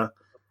those other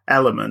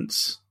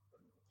elements,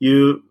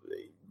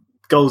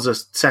 goals are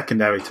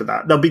secondary to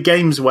that. There'll be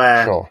games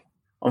where,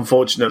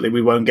 unfortunately,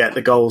 we won't get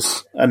the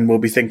goals, and we'll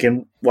be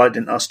thinking, why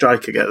didn't our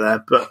striker get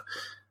there? But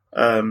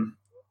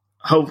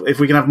hope if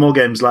we can have more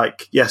games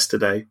like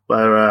yesterday,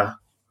 where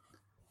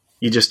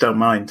you just don't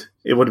mind.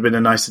 It would have been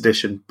a nice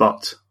addition,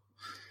 but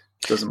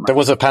it doesn't matter. There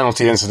was a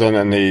penalty incident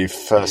in the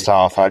first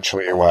half,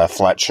 actually, where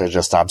Fletcher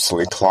just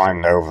absolutely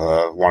climbed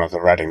over one of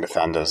the Reading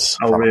defenders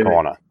from a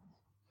corner.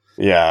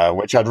 Yeah,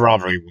 which I'd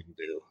rather he wouldn't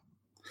do.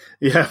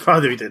 Yeah,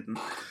 rather he didn't.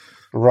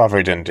 Rather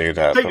he didn't do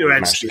that, but we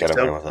managed to get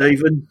away with it.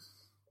 Even.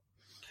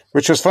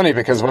 Which was funny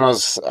because when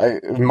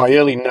in my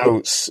early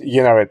notes,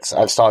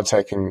 I've started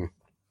taking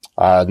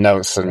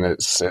notes, and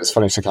it's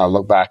funny to kind of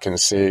look back and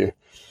see,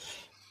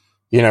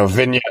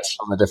 vignettes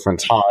from a different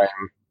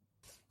time,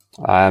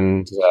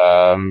 and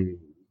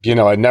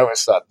I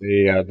noticed that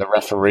the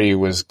referee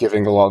was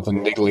giving a lot of the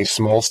niggly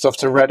small stuff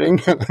to Reading.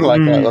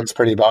 That looks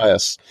pretty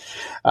biased.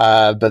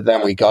 But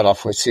then we got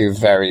off with two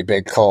very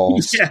big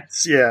calls.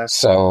 Yes, yeah.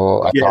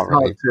 So I can't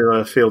really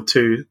to feel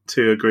too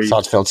aggrieved. It's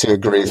hard to feel too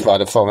aggrieved by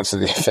the performance of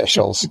the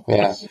officials.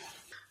 Yeah.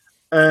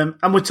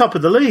 And we're top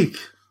of the league.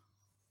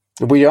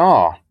 We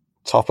are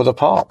top of the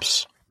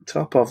pops.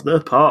 Top of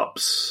the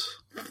pops.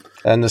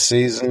 End the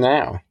season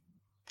now.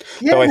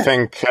 Yeah. So I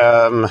think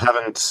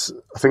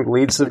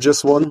Leeds have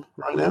just won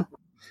right now.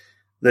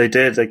 They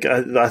did.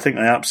 I think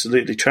they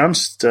absolutely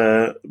trounced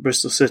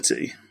Bristol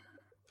City.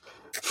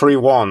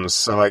 3-1,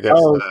 so I guess...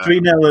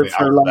 3-0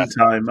 for a long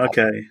time. Top.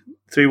 Okay.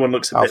 3-1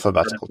 looks a bit...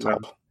 Alphabetical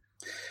top.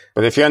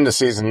 But if you end the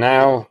season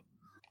now,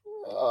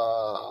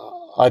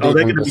 I'd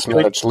even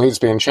besmirch Leeds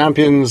being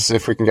champions.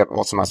 If we can get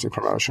automatic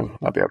promotion,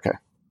 that'd be okay.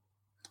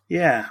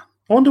 Yeah.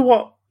 I wonder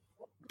what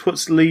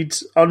puts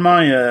Leeds... On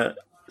my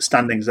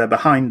standings, they're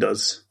behind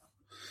us.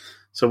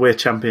 So we're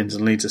champions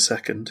and Leeds are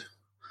second.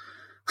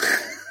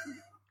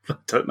 I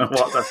don't know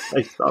what that's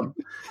based on.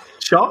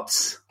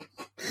 Shots?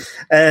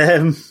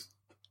 I'm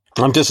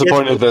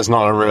disappointed there's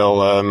not a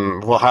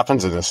real... what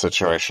happens in this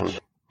situation?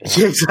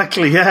 Yeah,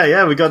 exactly,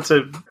 yeah. We got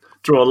to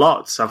draw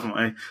lots, haven't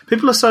we?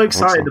 People are so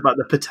excited about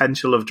the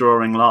potential of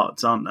drawing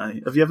lots, aren't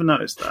they? Have you ever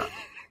noticed that?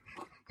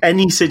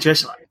 Any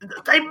situation,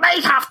 they may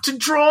have to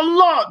draw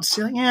lots.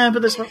 You're like, yeah,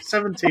 but there's like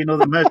 17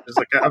 other measures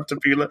that have to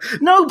be...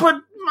 No,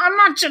 but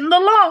imagine the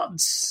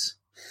lots.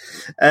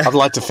 I'd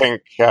like to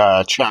think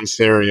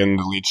Chansiri,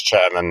 the Leeds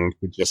chairman,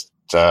 could just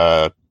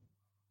have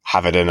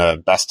it in a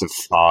best of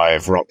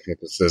 5 rock,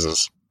 paper,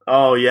 scissors.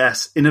 Oh,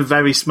 yes, in a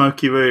very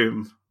smoky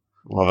room.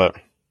 Love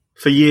it.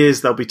 For years,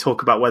 there'll be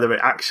talk about whether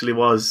it actually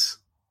was...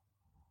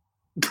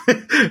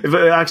 if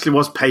it actually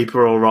was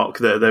paper or rock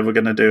that they were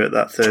going to do at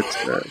that third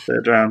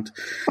round.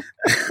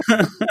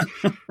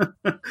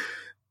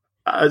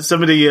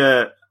 Somebody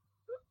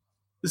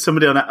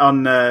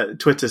on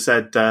Twitter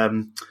said,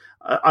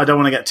 I don't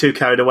want to get too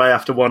carried away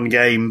after one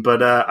game,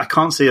 but I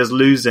can't see us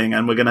losing,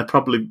 and we're going to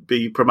probably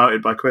be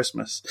promoted by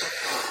Christmas.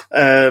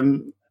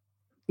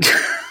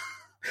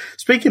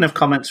 Speaking of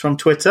comments from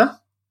Twitter,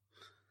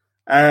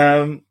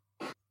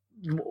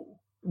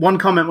 one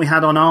comment we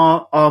had on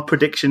our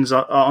predictions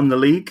on the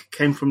league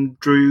came from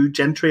Drew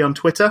Gentry on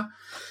Twitter.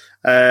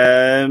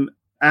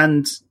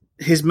 And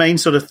his main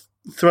sort of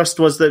thrust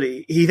was that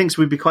he thinks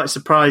we'd be quite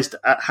surprised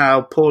at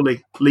how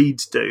poorly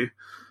Leeds do.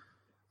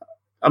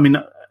 I mean,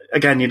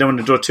 again, you don't want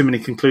to draw too many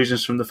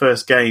conclusions from the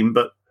first game,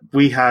 but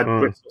we had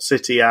Bristol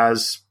City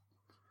as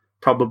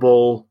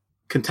probable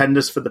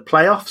contenders for the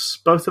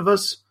playoffs, both of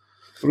us.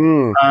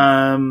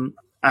 And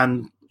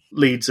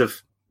Leeds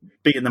have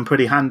beaten them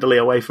pretty handily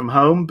away from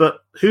home, but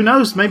who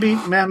knows? Maybe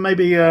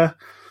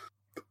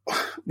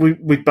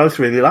we'd both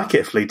really like it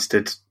if Leeds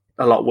did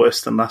a lot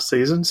worse than last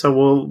season.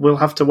 So we'll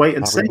have to wait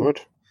and see.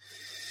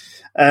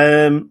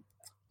 In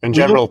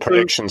general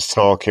predictions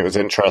talk, it was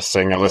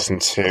interesting. I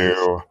listened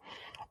to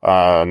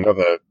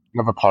another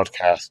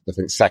podcast, I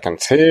think Second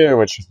Tier,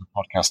 which is a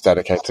podcast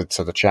dedicated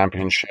to the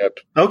Championship.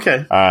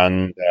 Okay.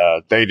 And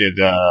they did,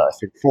 I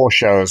think, 4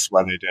 shows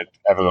where they did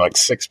every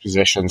 6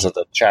 positions of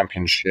the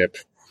Championship,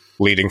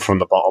 leading from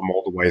the bottom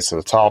all the way to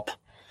the top.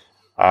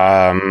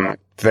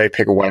 They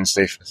pick a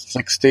Wednesday for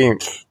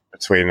 16th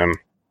between them.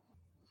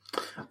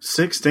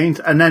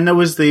 16th, and then there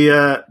was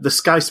the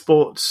Sky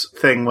Sports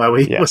thing where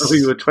we were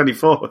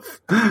 24th.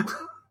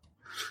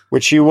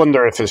 Which you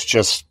wonder if it's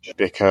just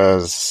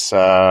because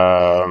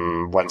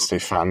Wednesday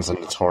fans are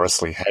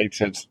notoriously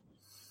hated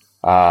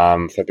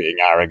for being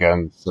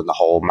arrogant and the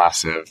whole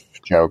massive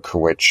joke,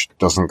 which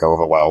doesn't go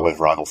over well with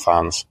rival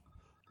fans.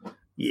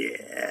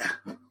 Yeah.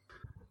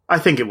 I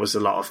think it was a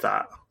lot of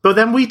that. But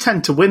then we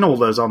tend to win all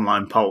those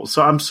online polls,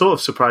 so I'm sort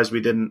of surprised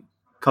we didn't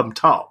come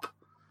top.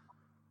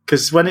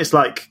 Because when it's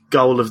like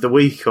goal of the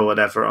week or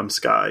whatever on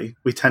Sky,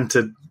 we tend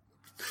to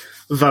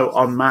vote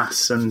en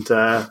masse and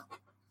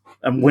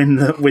win.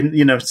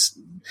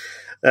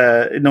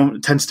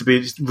 It tends to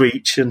be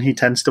Reach, and he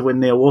tends to win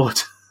the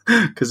award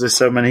because there's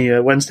so many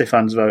Wednesday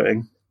fans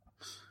voting.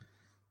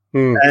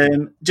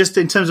 Just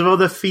in terms of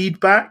other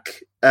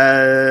feedback,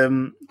 I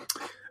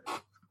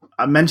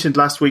mentioned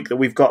last week that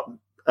we've got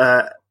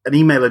an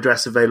email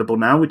address available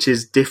now, which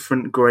is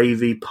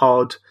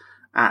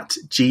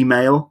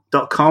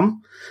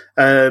differentgravypod@gmail.com.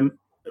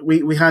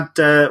 We had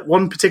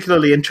one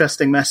particularly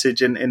interesting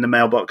message in the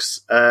mailbox.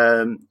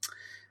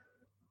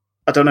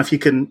 I don't know if you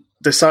can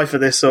decipher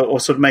this or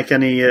sort of make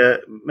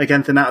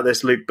anything out of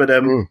this, Luke, but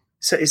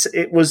so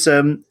it was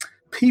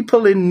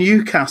people in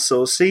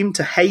Newcastle seem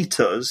to hate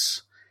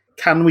us.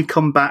 Can we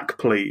come back,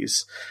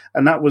 please?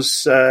 And that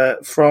was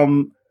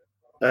from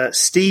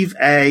Steve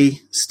A,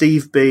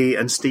 Steve B,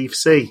 and Steve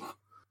C.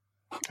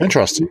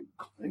 Interesting.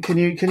 Can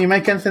you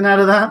make anything out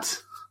of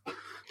that?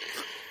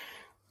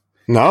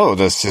 No,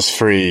 there's just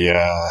three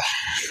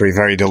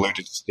very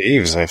deluded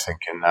Steves, I think,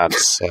 in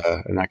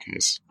that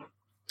case.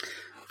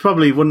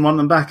 Probably wouldn't want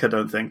them back, I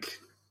don't think.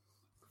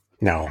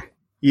 No.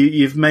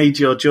 You've made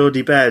your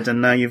Geordie bed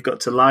and now you've got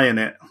to lie in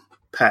it,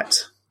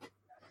 pet.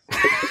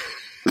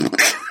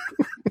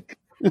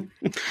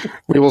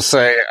 We will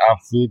say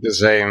Auf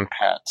Wiedersehen,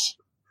 Pat,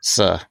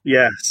 sir.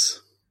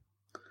 Yes.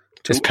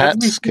 Is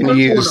pets? Can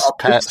you use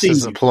pets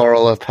as a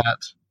plural of pet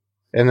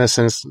in this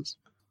instance?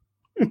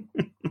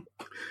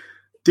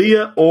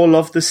 Dear all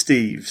of the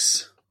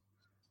Steves,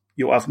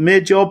 you have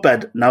made your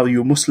bed, now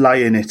you must lie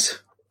in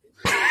it.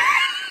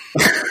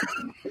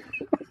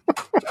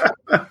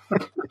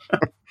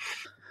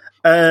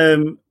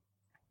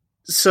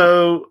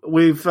 So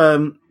we've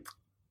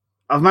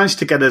I've managed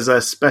to get as a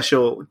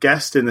special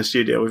guest in the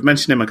studio. We've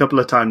mentioned him a couple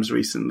of times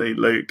recently,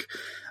 Luke.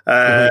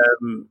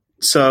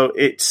 So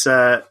it's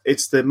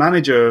the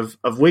manager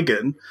of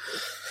Wigan,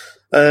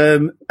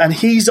 and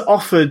he's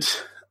offered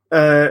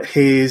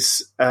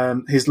his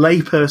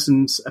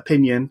layperson's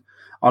opinion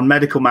on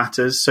medical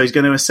matters. So he's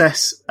going to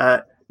assess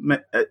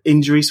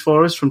injuries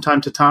for us from time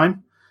to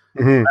time.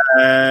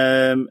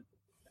 Mm-hmm.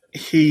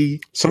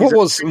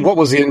 What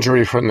was the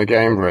injury from the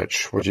game,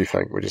 Rich? What do you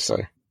think? Would you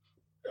say?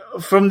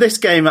 From this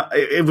game,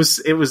 it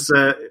was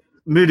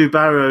Mudu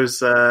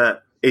Barrow's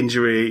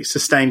injury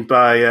sustained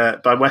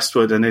by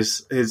Westwood and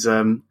his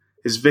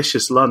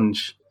vicious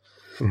lunge.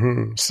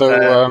 Mm-hmm.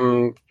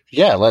 So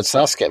let's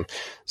ask him.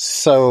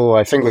 So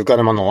I think we've got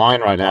him on the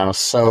line right now.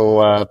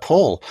 So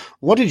Paul,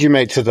 what did you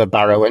make to the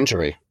Barrow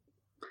injury?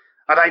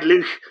 All right,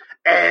 Luke.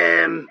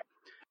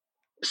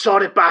 Saw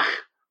it back.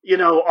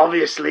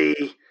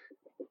 Obviously,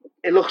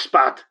 it looks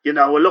bad. It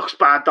looks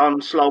bad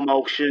on slow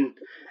motion.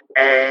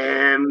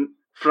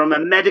 From a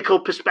medical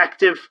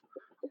perspective,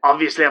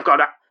 obviously, I've got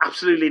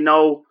absolutely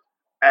no,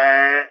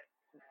 I'm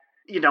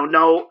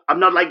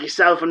not like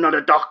yourself. I'm not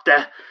a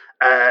doctor.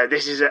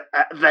 This is a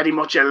very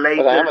much a lay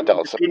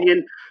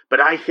opinion.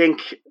 But I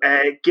think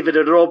give it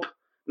a rub,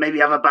 maybe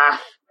have a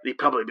bath. You'd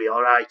probably be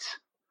all right.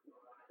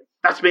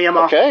 That's me, I'm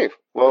off. Okay,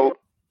 well,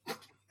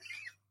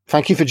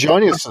 thank you for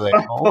joining us today,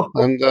 Paul,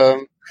 and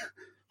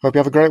hope you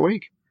have a great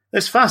week.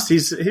 It's fast. He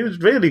was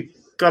really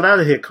got out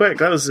of here quick.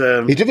 That was.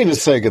 He didn't even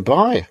say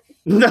goodbye.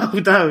 No,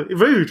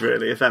 rude,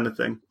 really, if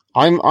anything.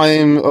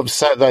 I'm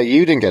upset that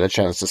you didn't get a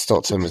chance to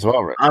talk to him as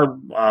well, Rick.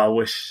 I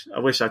wish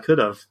I could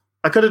have.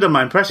 I could have done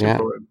my impression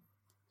for him.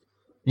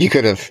 You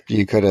could have.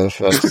 We'll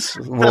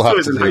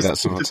have to do that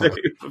some other time.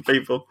 For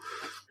people.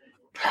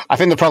 I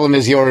think the problem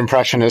is your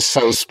impression is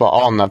so spot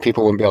on that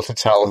people wouldn't be able to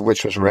tell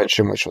which was Rich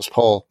and which was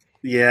Paul.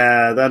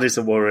 Yeah, that is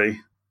a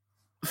worry.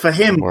 For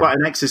him, quite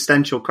an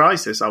existential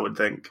crisis, I would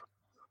think.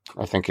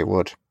 I think it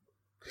would.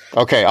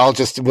 Okay, I'll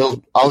just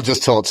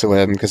talk to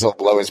him because it'll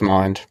blow his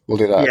mind. We'll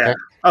do that. Yeah.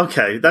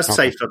 Okay, that's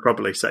safer.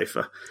 Probably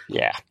safer.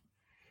 Yeah.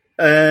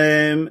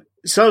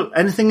 So,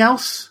 anything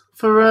else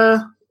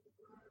for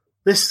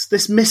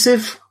this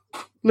missive,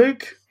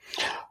 Luke?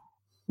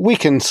 We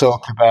can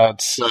talk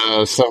about.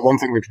 So one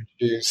thing we've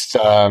introduced,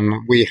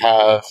 we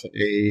have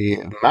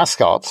a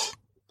mascot.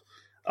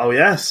 Oh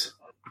yes.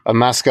 A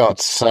mascot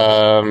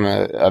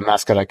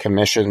I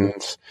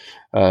commissioned,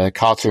 a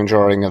cartoon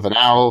drawing of an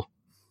owl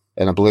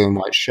in a blue and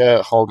white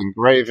shirt holding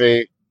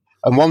gravy.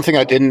 And one thing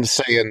I didn't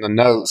say in the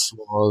notes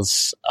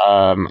was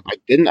I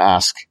didn't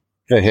ask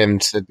for him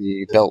to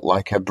be built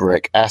like a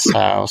brick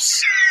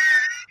S-house.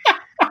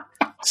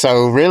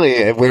 So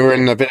really, we were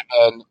in a bit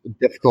of a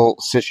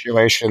difficult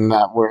situation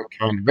that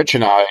Rich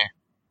and I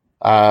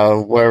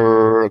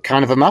were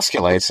kind of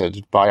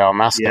emasculated by our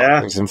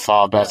mascot, who's in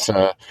far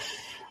better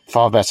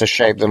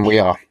shape than we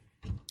are.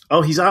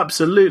 Oh, he's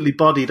absolutely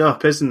bodied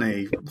up, isn't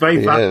he?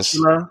 Very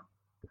vascular.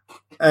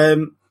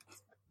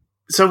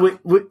 So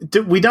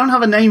we don't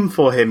have a name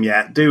for him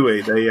yet, do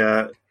we?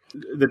 The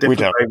different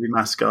gravy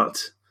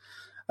mascot.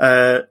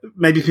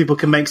 Maybe people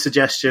can make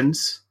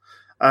suggestions.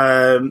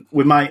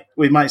 We might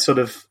sort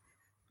of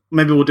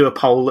maybe we'll do a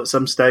poll at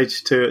some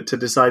stage to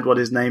decide what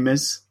his name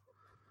is.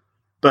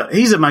 But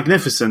he's a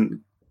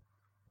magnificent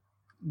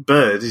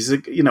bird. He's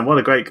what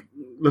a great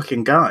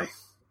looking guy.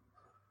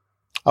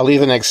 I'll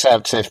even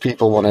accept if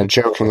people want to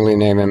jokingly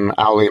name him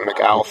Owly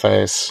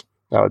McOwlface.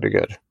 That would be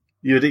good.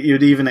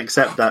 You'd even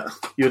accept that.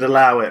 You'd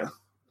allow it.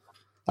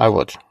 I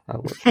would.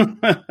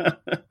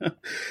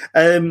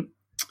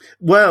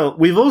 Well,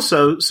 we've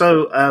also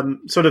sort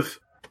of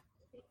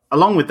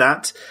along with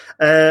that,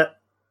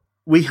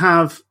 we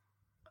have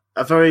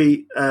a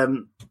very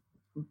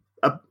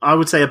I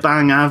would say a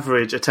bang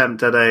average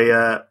attempt at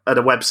a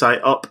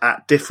website up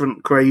at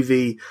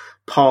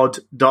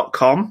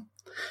differentgravypod.com.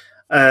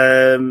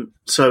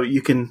 So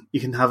you can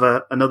have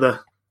another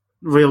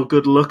real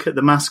good look at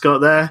the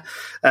mascot there.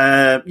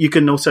 You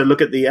can also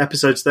look at the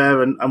episodes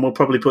there, and we'll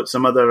probably put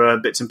some other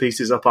bits and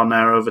pieces up on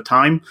there over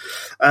time.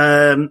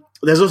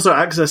 There's also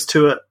access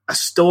to a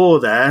store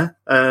there,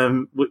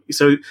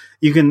 so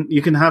you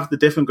can have the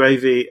Different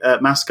Gravy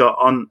mascot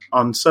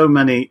on so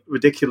many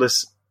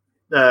ridiculous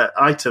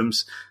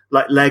items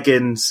like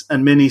leggings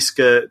and mini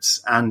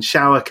skirts and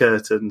shower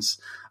curtains.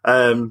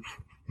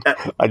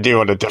 I do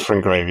want a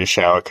Different Gravy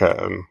shower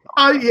curtain.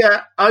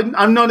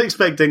 I'm not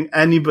expecting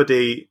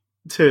anybody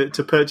to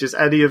purchase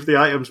any of the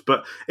items,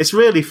 but it's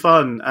really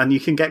fun and you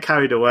can get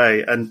carried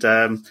away. And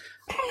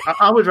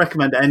I would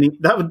recommend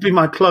that would be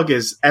my plug,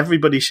 is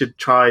everybody should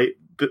try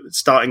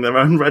starting their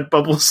own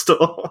Redbubble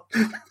store.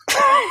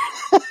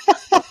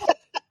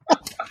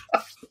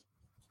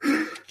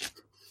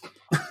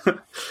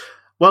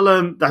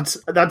 Well, that's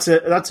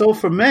it. That's all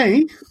from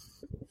me.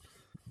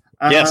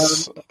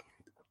 Yes.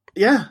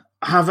 Yeah.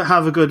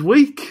 Have a good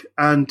week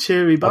and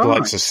cheery bye. I'd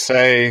like to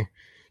say,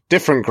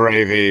 Different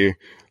Gravy,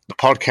 the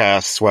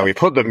podcast where we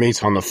put the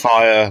meat on the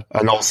fire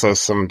and also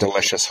some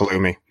delicious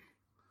halloumi.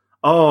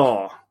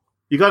 Oh,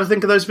 you got to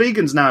think of those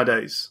vegans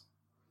nowadays.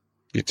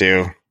 You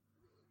do.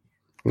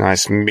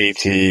 Nice,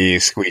 meaty,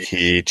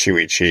 squeaky,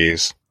 chewy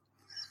cheese.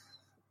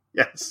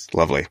 Yes.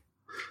 Lovely.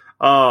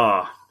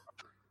 Oh,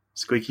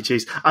 squeaky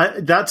cheese.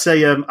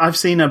 I've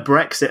seen a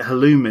Brexit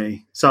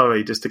halloumi.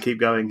 Sorry, just to keep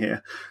going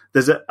here.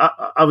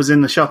 I was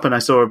in the shop and I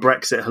saw a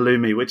Brexit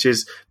halloumi, which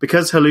is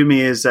because halloumi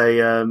is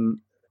a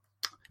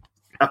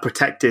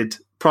protected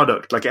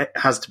product, like it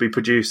has to be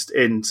produced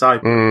in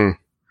Cyprus.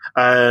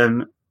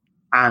 And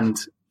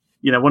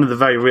one of the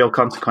very real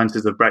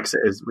consequences of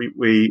Brexit is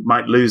we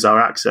might lose our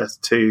access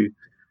to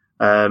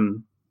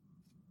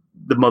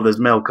the mother's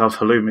milk of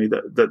halloumi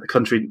that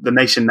the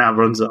nation now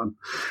runs on.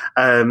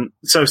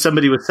 So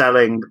somebody was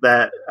selling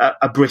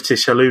a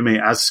British halloumi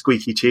as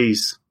squeaky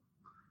cheese.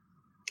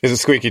 Is it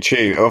squeaky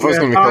cheese? Or if I was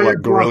going to be called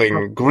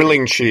like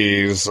grilling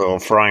cheese or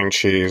frying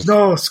cheese.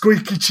 No,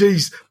 squeaky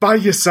cheese. Buy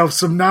yourself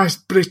some nice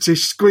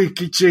British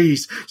squeaky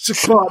cheese.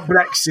 Support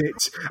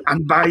Brexit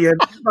and buy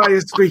a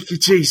squeaky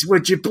cheese,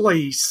 would you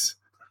please?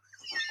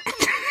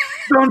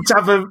 Don't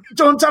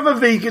have a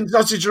vegan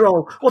sausage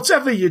roll,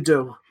 whatever you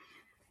do.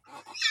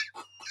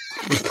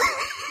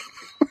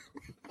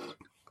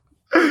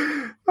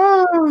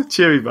 Oh,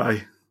 cheery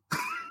bye.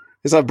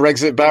 Is that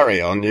Brexit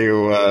Barry on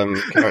you?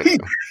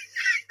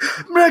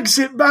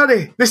 Brexit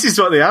Barry. This is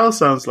what the owl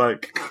sounds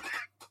like.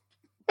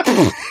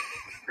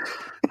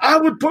 I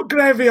would put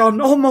gravy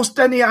on almost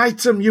any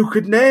item you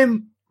could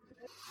name.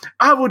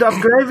 I would have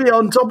gravy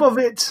on top of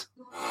it.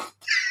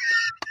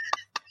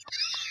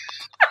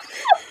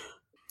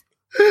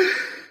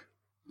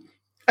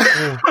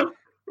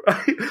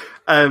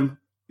 Right.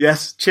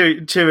 Yes,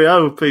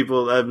 cheerio,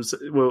 people.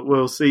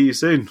 We'll see you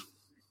soon.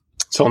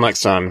 Till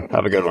next time.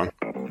 Have a good one.